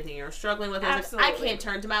having anything you were struggling with. I was like, I can't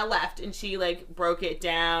turn to my left, and she like broke it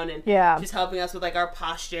down, and she's helping us with like our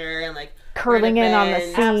posture and like curling in on the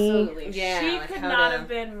C. Absolutely. Yeah, she like could not have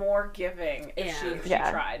been more giving if she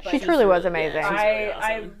tried. She truly was amazing. Really awesome.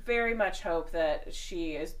 I very much hope that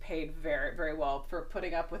she is paid very, very well for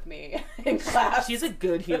putting up with me in class. She's a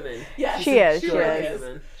good human. She is.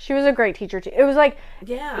 She was a great teacher too. It was like,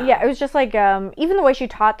 it was just like, even the way she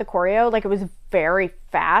taught the choreo, like, it was very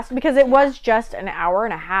fast because it was just an hour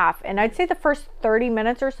and a half. And I'd say the first 30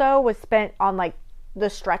 minutes or so was spent on like the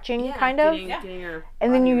stretching kind of. Getting her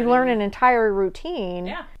and then you body learn ready. an entire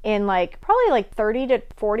routine in like probably like 30 to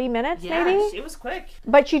 40 minutes maybe. It was quick.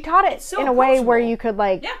 But she taught it so in a way where approachable. you could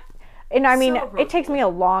like and I mean, So it takes me a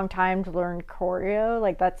long time to learn choreo.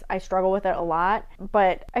 Like I struggle with it a lot,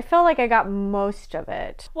 but I felt like I got most of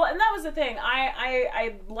it. Well, and that was the thing.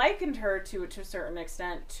 I likened her to a certain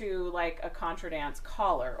extent to like a contra dance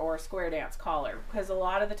caller or a square dance caller, because a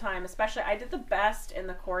lot of the time, especially, I did the best in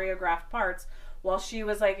the choreographed parts while she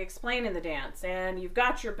was like explaining the dance, and you've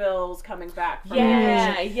got your bills coming back from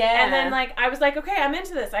and then like I was like, okay, I'm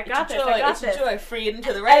into this, I got this Joy, free it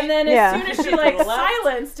into the right. And then as soon as she like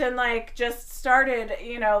silenced and like just started,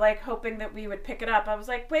 you know, like hoping that we would pick it up, I was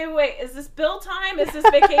like, wait, is this bill time? Is this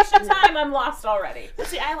vacation time? I'm lost already.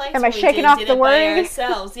 See, I liked Am I shaking off the word?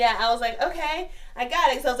 Ourselves. Yeah, I was like, okay, I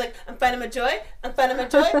got it. So I was like, I'm finding my joy, I'm finding my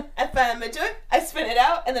joy, I'm finding my joy. I spin it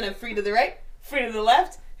out, and then I'm free to the right, free to the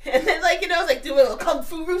left. And then, like, you know, I was like, do a little kung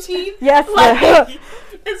fu routine. Yes. Like,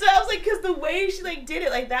 and so I was like, because the way she, like, did it,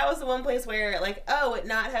 like, that was the one place where, like, it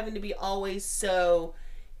not having to be always so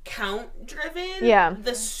count-driven. Yeah.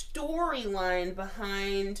 The storyline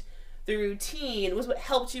behind the routine was what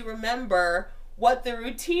helped you remember what the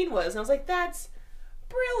routine was. And I was like, that's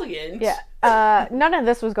brilliant. Yeah. None of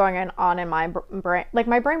this was going on in my brain. Like,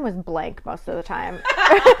 my brain was blank most of the time.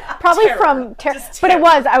 Probably from but it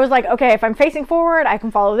was. I was like, okay, if I'm facing forward, I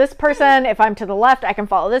can follow this person. If I'm to the left, I can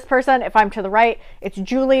follow this person. If I'm to the right, it's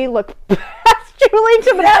Julie. Look past Julie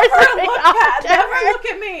to the person. Never look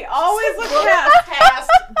at me. Always look past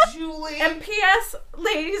Julie. And P.S.,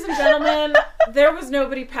 ladies and gentlemen, there was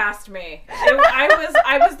nobody past me.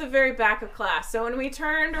 I was the very back of class. So when we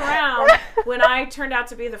turned around, when I turned out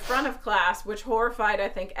to be the front of class, which horrified, I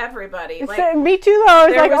think, everybody. Like, me too, though. I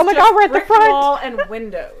was like, oh my god, we're at the front. Wall and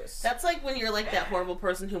windows. That's like when you're like that horrible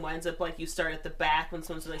person who winds up like you start at the back when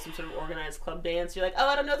someone's doing like some sort of organized club dance. You're like, oh,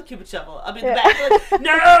 I don't know the Cupid shuffle. I'll be in the back. You're like,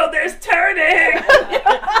 no, there's turning.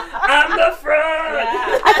 I'm the front.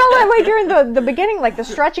 Yeah. I felt that way during the beginning, like the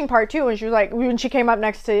stretching part too. When she was like, when she came up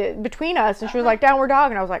next to between us, and she was like, downward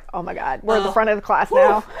dog, and I was like, oh my god, we're at the front of the class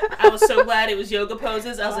now. I was so glad it was yoga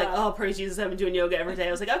poses. I was like, oh, praise Jesus, I've been doing yoga every day.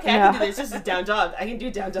 I was like, okay, I can do this. This is down dog. I can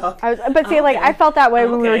do down dog. But see, like I felt that way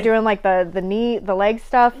when we were doing like the knee, the leg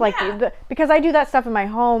stuff, like because I do that stuff in my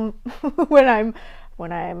home when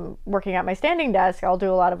I'm working at my standing desk. I'll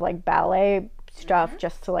do a lot of like ballet stuff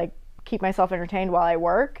just to like keep myself entertained while I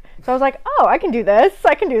work. So I was like, oh, I can do this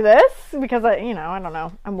because I don't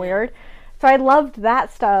know, I'm weird. So I loved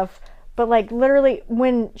that stuff. But like literally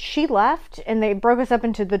when she left and they broke us up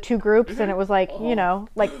into the two groups and it was like,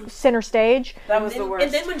 like center stage. That was the worst.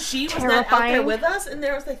 And then when she was not out there with us and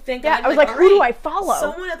there was like, thank God. I was like, who do I follow?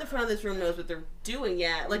 Someone at the front of this room knows what they're doing.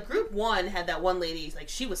 Yeah. Like group 1 had that one lady, like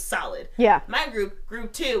she was solid. Yeah. My group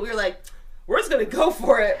 2, we were like, we're just going to go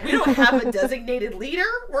for it. We don't have a designated leader.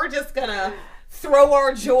 We're just going to throw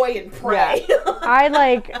our joy and pray. Yeah. I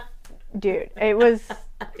like, dude, it was...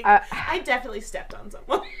 I definitely stepped on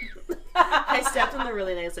someone. I stepped on the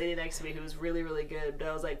really nice lady next to me who was really, really good. But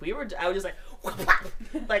I was like, I was just like,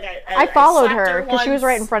 I followed her because she was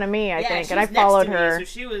right in front of me, I think, and I followed her. So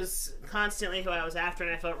she was constantly who I was after,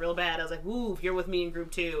 and I felt real bad. I was like, "Woo, you're with me in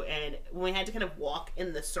group 2." And when we had to kind of walk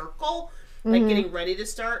in the circle, like getting ready to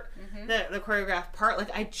start the choreographed part,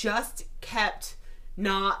 like I just kept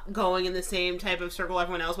not going in the same type of circle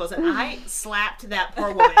everyone else was, and I slapped that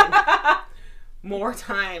poor woman more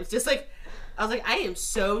times. Just like, I was like, I am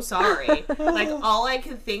so sorry. Like, all I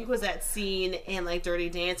could think was that scene in, like, Dirty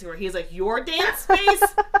Dancing where he's like, your dance space,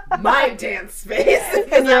 my dance space.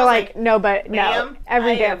 And you're like, no,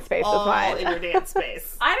 every dance space is mine. In your dance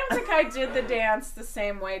space. I don't think I did the dance the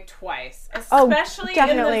same way twice. Especially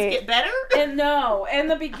definitely. Did it get better? And no, in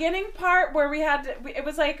the begining part where we had to, it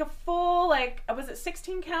was like a full, like, was it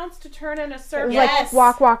 16 counts to turn in a circle? It was like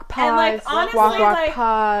walk, walk, pause. And like, honestly, walk, like,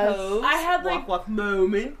 pause. Pose, I had like walk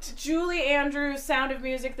moment. Julie Andrews' Sound of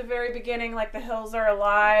Music, the very beginning, like the hills are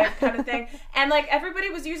alive kind of thing. And like everybody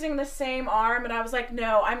was using the same arm, and I was like,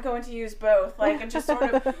 no, I'm going to use both. Like, and just sort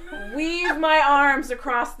of weave my arms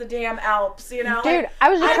across the damn Alps, Dude, like, I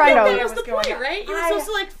was just trying to... That was the point, right? You were supposed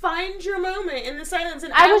to like find your moment in the silence,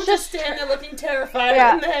 and I was just standing there looking terrified,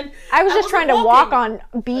 and then I was just trying to walk on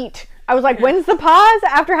beat. I was like, when's the pause?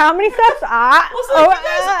 After how many steps? I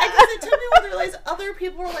guess it took me a while to realize other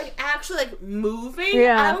people were like actually like moving.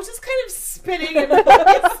 Yeah. I was just kind of spinning in place.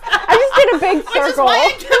 I just did a big circle. Which is why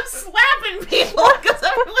I kept slapping people because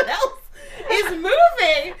everyone else is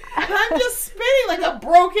moving. And I'm just spinning like a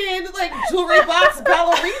broken like jewelry box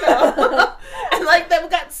ballerina. And like that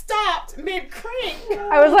got stopped mid-crank.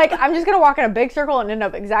 I was like, I'm just going to walk in a big circle and end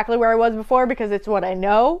up exactly where I was before because it's what I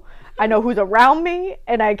know. I know who's around me,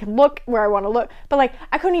 and I can look where I want to look. But like,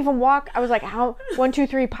 I couldn't even walk. I was like, how? 1, 2,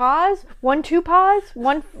 3, pause. 1, 2, pause.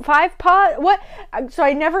 1, 5, pause. What? So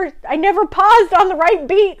I never paused on the right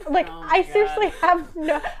beat. Like, I seriously have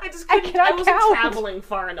no. I cannot count. Traveling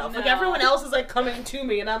far enough. No. Like everyone else is like coming to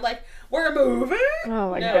me, and I'm like, we're moving. Oh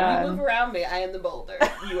my god! You move around me. I am the boulder.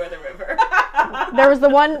 You are the river. There was the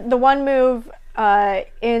one move. So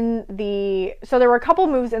there were a couple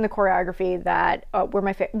moves in the choreography that were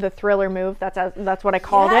the thriller move. That's what I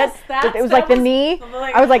called it. It was like the knee.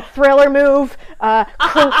 I was like thriller move. I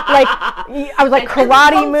was like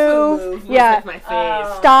karate move. Yeah. Like my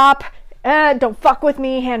face. Stop. Don't fuck with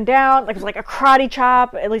me. Hand down. Like it was like a karate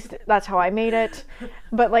chop. At least that's how I made it.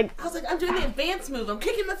 But like I was like, I'm doing the advanced move. I'm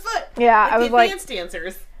kicking the foot. Yeah, like I was the advanced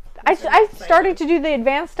dancers. I started to do the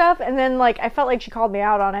advanced stuff, and then like I felt like she called me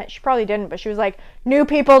out on it. She probably didn't, but she was like, "New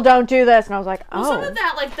people don't do this," and I was like, "Oh." Well, some of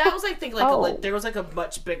that was like there was like a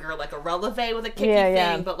much bigger like a releve with a kicky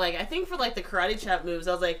thing, but like I think for like the karate chop moves,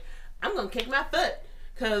 I was like, I'm gonna kick my foot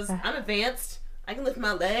because I'm advanced. I can lift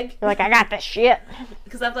my leg. You're like, I got this shit.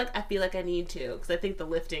 Because I feel like I need to, because I think the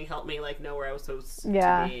lifting helped me like know where I was supposed to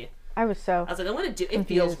be. I was like, I'm gonna do it. It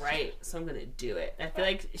feels right, so I'm gonna do it. I feel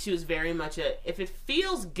like she was very much if it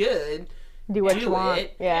feels good, do what you want.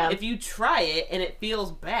 Yeah. If you try it and it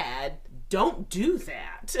feels bad, don't do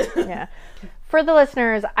that. Yeah. For the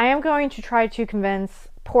listeners, I am going to try to convince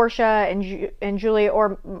Portia and Julie,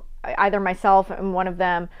 or either myself and one of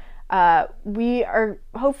them. We are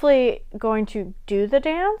hopefully going to do the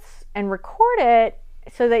dance and record it,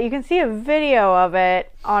 so that you can see a video of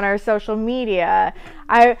it on our social media.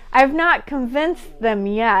 I've not convinced them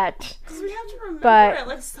yet. Because we have to remember it,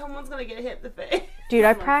 like someone's going to get hit in the face. Dude,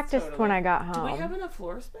 I practiced when I got home. Do we have enough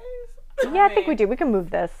floor space? Yeah, I think we do. We can move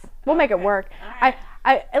this. We'll make it work. Right.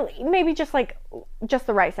 I maybe just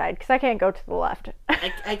the right side, because I can't go to the left.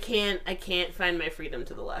 I can't find my freedom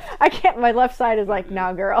to the left. I can't. My left side is like,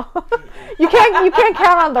 nah, girl. You can't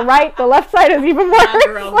count on the right. The left side is even worse. Nah,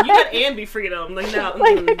 girl. You got ambi freedom. Like no.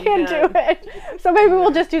 Like I can't do it. So maybe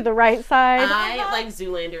we'll just do the right side. I like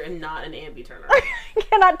Zoolander and not an ambi turner. I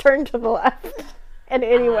cannot turn to the left in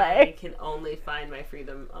any way. I can only find my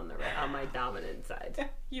freedom on the right, on my dominant side.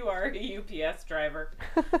 You are a UPS driver.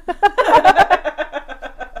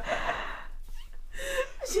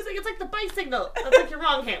 She's like, it's like the bike signal. That's like your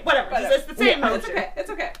wrong hand. Whatever. It's the same motion. It's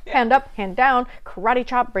okay. Yeah. Hand up, hand down, karate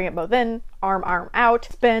chop, bring it both in, arm out,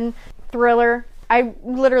 spin, thriller. I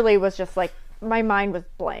literally was just like, my mind was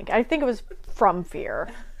blank. I think it was from fear.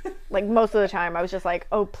 Like most of the time I was just like,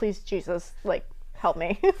 oh, please, Jesus, like, help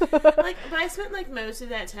me. But I spent like most of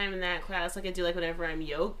that time in that class, like I do like whenever I'm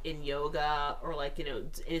in yoga or like, you know,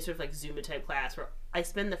 any sort of like Zumba type class, where I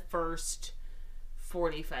spend the first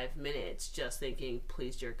 45 minutes just thinking,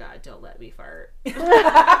 please, dear God, don't let me fart.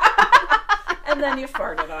 And then you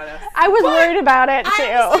farted on us. I was worried about it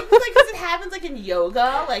too. Because it happens like in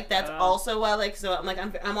yoga, like that's also why, like, so I'm like,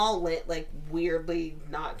 I'm all lit, like weirdly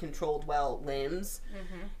not controlled well limbs.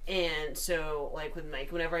 And so like with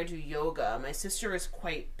Mike, whenever I do yoga, my sister is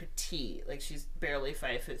quite petite, like she's barely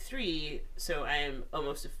 5'3", so I am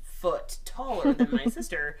almost a foot taller than my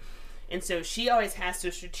sister. And so she always has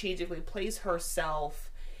to strategically place herself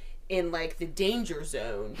in like the danger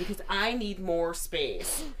zone because I need more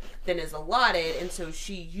space than is allotted. And so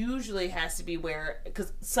she usually has to be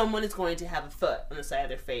because someone is going to have a foot on the side of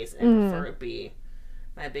their face, and I prefer it be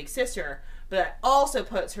my big sister. But that also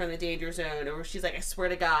puts her in the danger zone where she's like, I swear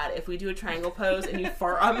to God, if we do a triangle pose and you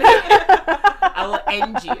fart on me, I will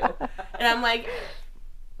end you. And I'm like,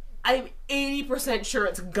 I'm 80% sure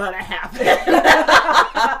it's gonna happen.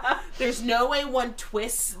 There's no way one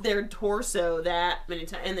twists their torso that many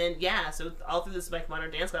times. And then, so all through this like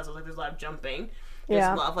modern dance class, I was like, there's a lot of jumping. There's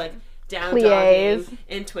a lot of like down dogging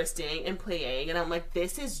and twisting and playing. And I'm like,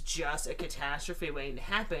 this is just a catastrophe waiting to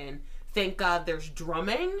happen. Thank God there's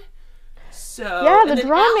drumming. So the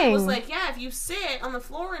drumming Allie was like, if you sit on the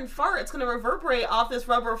floor and fart, it's going to reverberate off this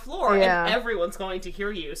rubber floor, and everyone's going to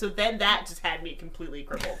hear you. So then that just had me completely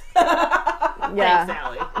crippled. Thanks,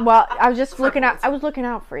 Allie. Well, I was just looking out. I was looking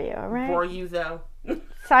out for you. All right. Were you though?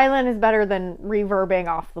 Silent is better than reverbing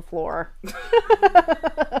off the floor.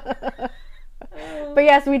 But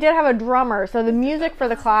yes, we did have a drummer. So the music for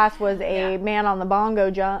the class was a man on the bongo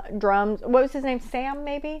drums. What was his name? Sam,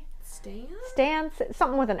 maybe? Stan,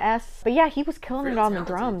 something with an S. But yeah, he was killing it on the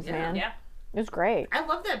drums, man. Yeah. It was great. I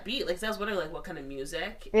love that beat. Like, I was wondering, like, what kind of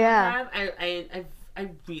music yeah. I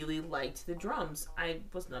really liked the drums. I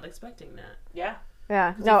was not expecting that. Yeah.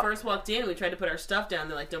 Yeah. No. We first walked in, we tried to put our stuff down.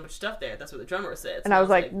 They're like, don't put your stuff there. That's what the drummer said. And I was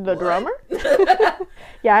like, the drummer?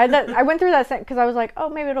 Yeah, I went through that because I was like, oh,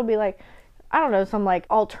 maybe it'll be like I don't know, some like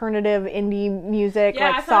alternative indie music, Yeah,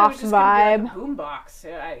 like I thought soft it was just gonna vibe. be like a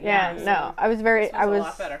boombox. No, I was a was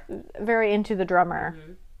lot better. very into the drummer.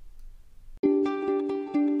 Mm-hmm.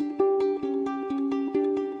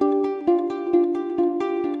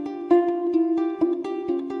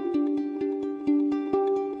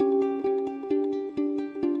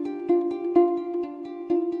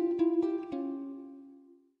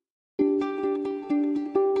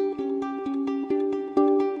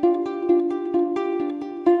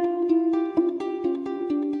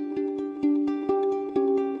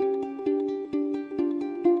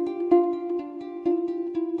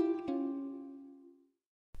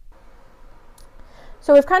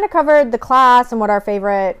 So we've kind of covered the class and what our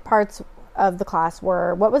favorite parts of the class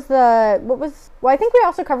were. Well, I think we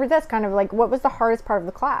also covered this kind of like, what was the hardest part of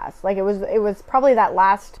the class? Like it was probably that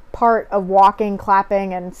last part of walking,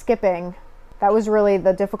 clapping, and skipping. That was really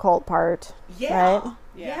the difficult part. Yeah. Right?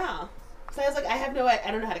 Yeah. So I was like, I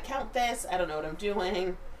don't know how to count this. I don't know what I'm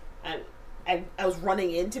doing. I was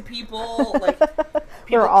running into people. Like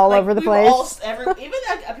we were all over the place. Even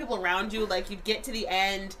like, people around you. Like you'd get to the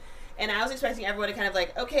end, and I was expecting everyone to kind of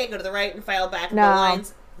like, okay, go to the right and file back. No. The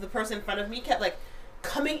lines. The person in front of me kept like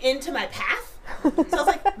coming into my path. So I was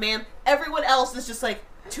like, ma'am, everyone else is just like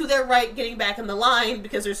to their right, getting back in the line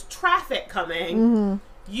because there's traffic coming. Mm-hmm.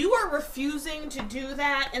 You are refusing to do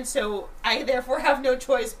that, and so I therefore have no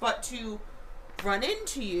choice but to run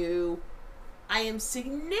into you. I am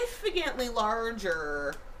significantly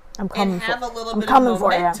larger and have a little bit of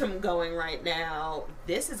momentum going right now.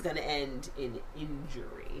 This is going to end in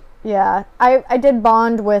injury. Yeah, I did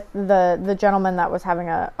bond with the gentleman that was having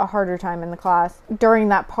a harder time in the class during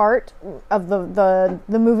that part of the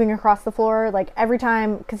moving across the floor. Like every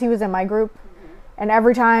time, because he was in my group, and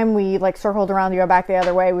every time we like circled around to go back the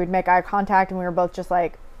other way, we'd make eye contact, and we were both just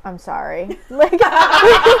like, "I'm sorry." Like we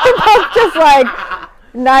were both just like,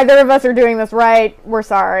 neither of us are doing this right. We're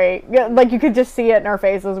sorry. Like you could just see it in our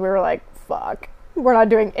faces. We were like, "Fuck, we're not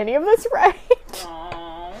doing any of this right."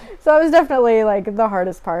 Aww. So it was definitely like the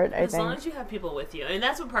hardest part. I think. As long as you have people with you, and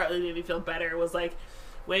that's what partly made me feel better was like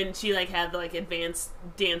when she like had the like advanced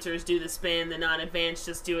dancers do the spin, the non-advanced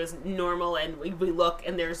just do as normal, and we look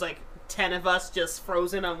and there's like 10 of us just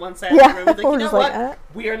frozen on one side of the room. It's like, you know what?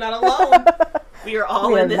 We are not alone. We are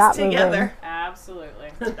all in this together. Moving. Absolutely.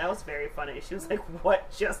 That was very funny. She was like,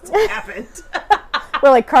 what just happened?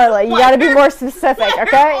 We're like, Carla, you gotta be more specific,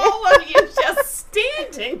 okay? All of you just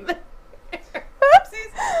standing there.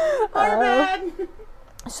 Oopsies. Our bad.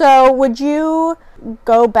 So, would you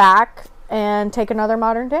go back and take another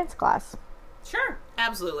modern dance class? Sure.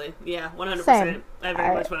 Absolutely. Yeah, 100%. Same. I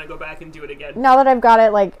very much want to go back and do it again. Now that I've got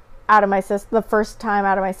it, like, out of my system, the first time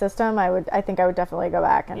out of my system, I think I would definitely go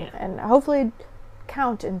back and hopefully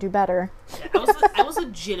count and do better. Yeah, I was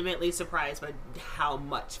legitimately surprised by how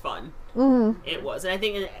much fun it was, and I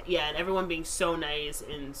think and everyone being so nice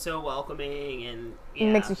and so welcoming, and it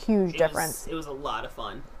makes a huge difference. It was a lot of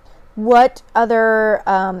fun. What other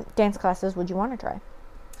dance classes would you want to try?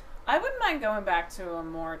 I wouldn't mind going back to a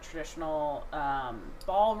more traditional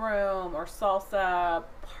ballroom or salsa,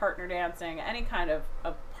 partner dancing, any kind of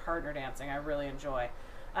partner dancing I really enjoy.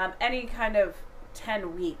 Any kind of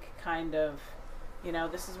 10-week kind of,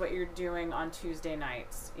 this is what you're doing on Tuesday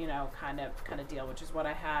nights, kind of deal, which is what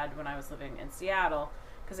I had when I was living in Seattle.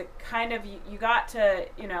 Because it kind of, you got to,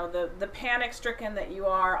 the panic stricken that you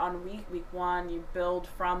are on week one, you build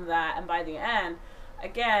from that, and by the end,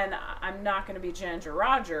 again, I'm not going to be Ginger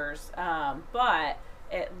Rogers, but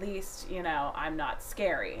at least, I'm not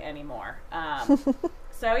scary anymore.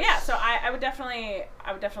 So I would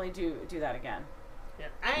definitely do that again.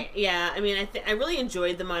 I really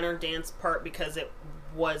enjoyed the modern dance part because it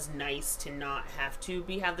was nice to not have to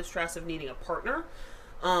have the stress of needing a partner.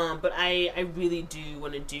 But I really do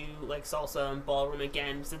want to do like salsa and ballroom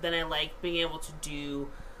again. So then I like being able to do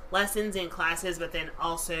lessons and classes, but then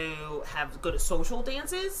also go to social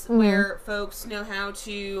dances where folks know how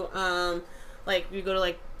to you go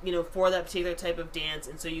to for that particular type of dance,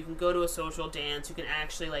 and so you can go to a social dance, you can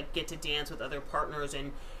actually get to dance with other partners,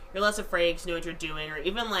 and you're less afraid because you know what you're doing, or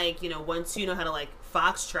even once you know how to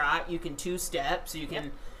foxtrot, you can two-step, so you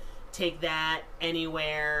can take that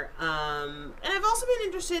anywhere. And I've also been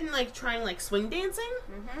interested in trying swing dancing.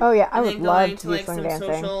 Oh yeah, I would love to do swing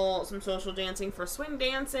dancing. Some social dancing for swing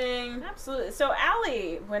dancing. Absolutely. So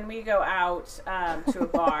Allie, when we go out to a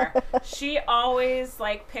bar, she always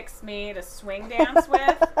picks me to swing dance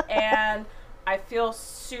with, and I feel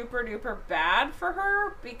super duper bad for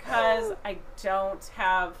her because I don't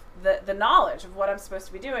have the knowledge of what I'm supposed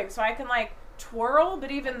to be doing. So I can twirl,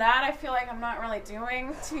 but even that I feel like I'm not really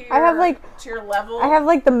doing to your, to your level. I'm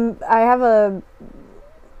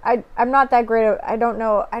not that great at, I don't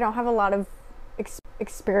know, I don't have a lot of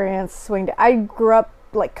experience swing. I grew up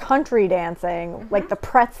like country dancing, like the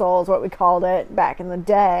pretzels, what we called it back in the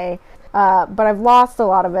day. But I've lost a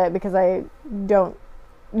lot of it because I don't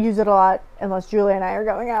use it a lot unless Julie and I are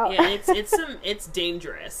going out. Yeah, it's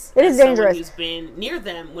dangerous. It is dangerous. Who's been near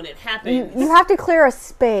them when it happens. You have to clear a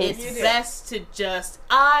space. It's best to just.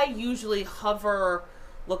 I usually hover,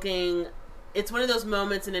 looking. It's one of those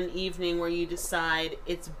moments in an evening where you decide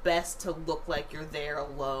it's best to look like you're there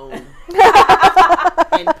alone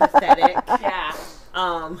and pathetic. Yeah.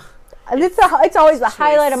 It's always the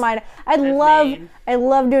highlight of mine. I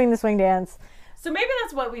love doing the swing dance. So maybe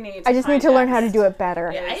that's what we need. I just need to learn how to do it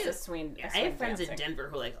better. Yeah, I have friends in Denver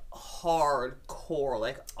who are like hardcore,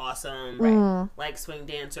 like awesome, like swing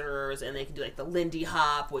dancers, and they can do like the Lindy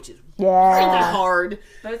Hop, which is really hard.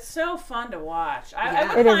 But it's so fun to watch.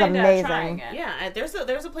 It is amazing. Trying it. Yeah, there's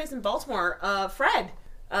a place in Baltimore, Fred.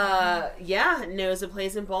 Knows a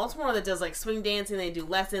place in Baltimore that does like swing dancing. They do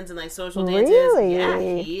lessons and like social dances. Really? Yeah,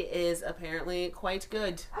 he is apparently quite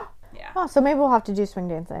good. Yeah. Oh, so maybe we'll have to do swing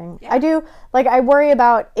dancing. Yeah. I worry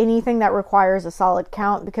about anything that requires a solid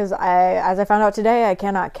count because as I found out today, I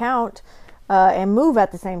cannot count and move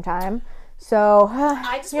at the same time. So,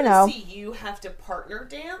 I just want to see you have to partner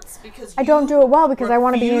dance because I don't do it well because I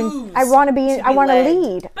want to lead. I want to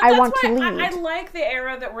lead. I like the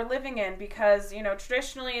era that we're living in because,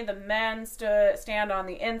 traditionally the men stand on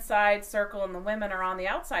the inside circle and the women are on the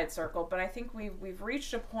outside circle. But I think we've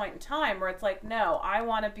reached a point in time where it's like, no, I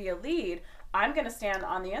want to be a lead. I'm going to stand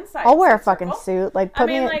on the inside. I'll wear a fucking suit. Like, put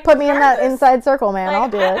me in that inside circle, man. I'll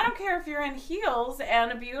do it. I don't care if you're in heels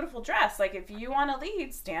and a beautiful dress. Like, if you want to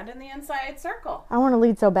lead, stand in the inside circle. I want to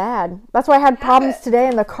lead so bad. That's why I had problems today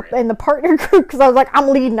in the partner group because I was like, I'm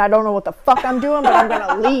leading. I don't know what the fuck I'm doing, but I'm going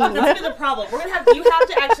to lead. That's the problem. You have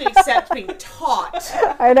to actually accept being taught.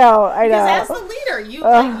 I know. Because as the leader,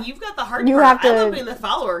 you've got the hard part. I love being the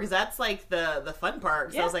follower because that's like the fun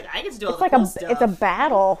part. So I was like, I get to do all the cool stuff. It's a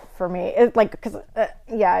battle for me. Because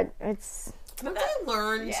it's. Once I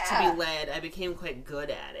learned to be led, I became quite good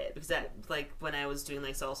at it because when I was doing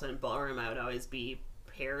like salsa and ballroom, I would always be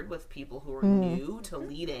paired with people who were new to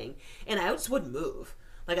leading, and I just wouldn't move.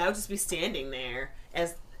 Like I would just be standing there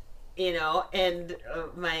as. And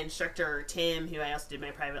my instructor Tim, who I also did my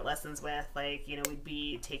private lessons with, we'd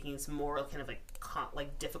be taking some more kind of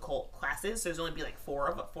like difficult classes. So there's only be like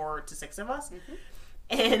 4 to 6 of us. Mm-hmm.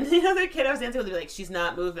 And the other kid I was dancing with would be like, she's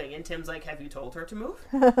not moving. And Tim's like, have you told her to move?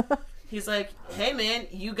 He's like, hey man,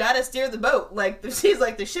 you gotta steer the boat. She's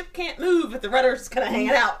like, the ship can't move if the rudder's kind of hanging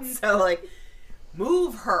out. So like,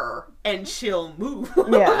 move her and she'll move.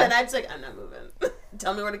 Yeah. And I'm just like, I'm not moving.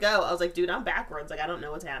 Tell me where to go. I was like, dude, I'm backwards. Like, I don't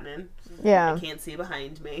know what's happening. Yeah. I can't see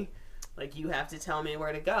behind me. Like, you have to tell me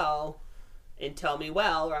where to go and tell me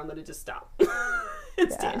well, or I'm going to just stop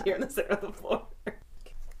and stand here in the center of the floor.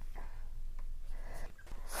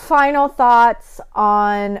 Final thoughts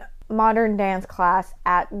on modern dance class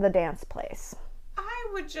at the dance place. I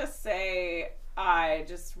would just say I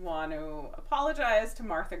just want to apologize to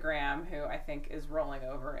Martha Graham, who I think is rolling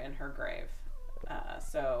over in her grave.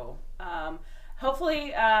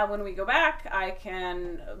 Hopefully when we go back, I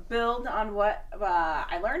can build on what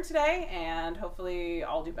I learned today, and hopefully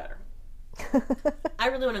I'll do better. I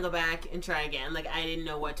really want to go back and try again. Like, I didn't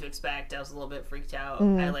know what to expect. I was a little bit freaked out.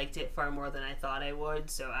 I liked it far more than I thought I would,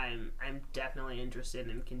 so I'm definitely interested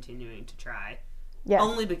in continuing to try. Yes.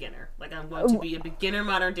 Only beginner. Like, I'm going to be a beginner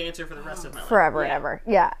modern dancer for the rest of my life. Forever and ever.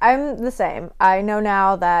 Yeah, I'm the same. I know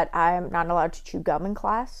now that I'm not allowed to chew gum in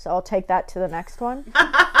class, so I'll take that to the next one.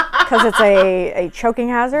 Because it's a choking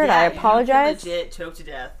hazard. I apologize. You can legit choke to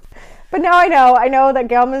death. But now I know that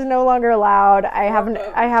gum is no longer allowed. I have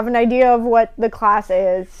an idea of what the class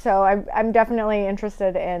is, so I'm definitely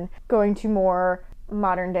interested in going to more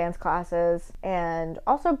modern dance classes and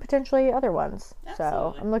also potentially other ones. Absolutely.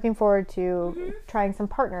 So I'm looking forward to trying some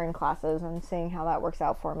partnering classes and seeing how that works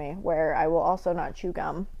out for me, where I will also not chew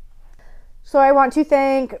gum. So I want to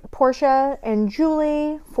thank Portia and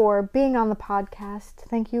Julie for being on the podcast.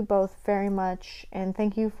 Thank you both very much, and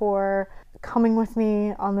thank you for coming with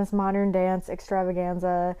me on this modern dance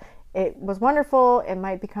extravaganza. It was wonderful. It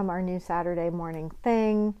might become our new Saturday morning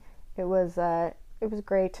thing. It was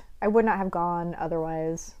great. I would not have gone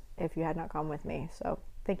otherwise if you had not gone with me. So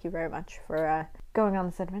thank you very much for going on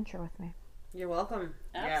this adventure with me. You're welcome.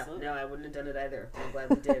 Absolutely. Yeah, no, I wouldn't have done it either. I'm glad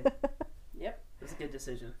we did. Yep. It was a good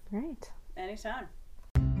decision. Right. Anytime.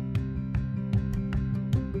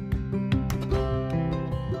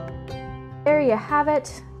 There you have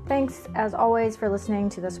it. Thanks, as always, for listening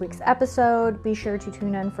to this week's episode. Be sure to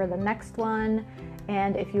tune in for the next one.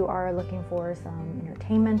 And if you are looking for some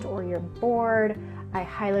entertainment or you're bored, I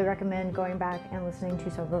highly recommend going back and listening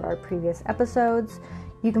to some of our previous episodes.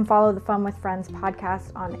 You can follow the Fun with Friends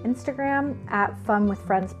podcast on Instagram at Fun with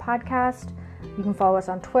Friends Podcast. You can follow us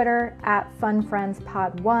on Twitter at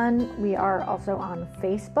FunFriendsPod1. We are also on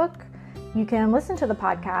Facebook. You can listen to the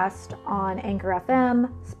podcast on Anchor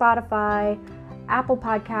FM, Spotify, Apple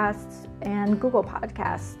Podcasts, and Google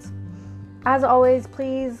Podcasts. As always,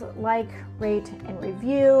 please like, rate, and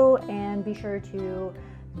review, and be sure to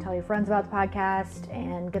tell your friends about the podcast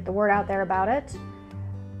and get the word out there about it.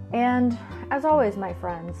 And as always, my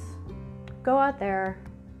friends, go out there,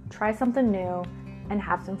 try something new, and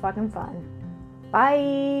have some fucking fun.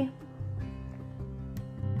 Bye!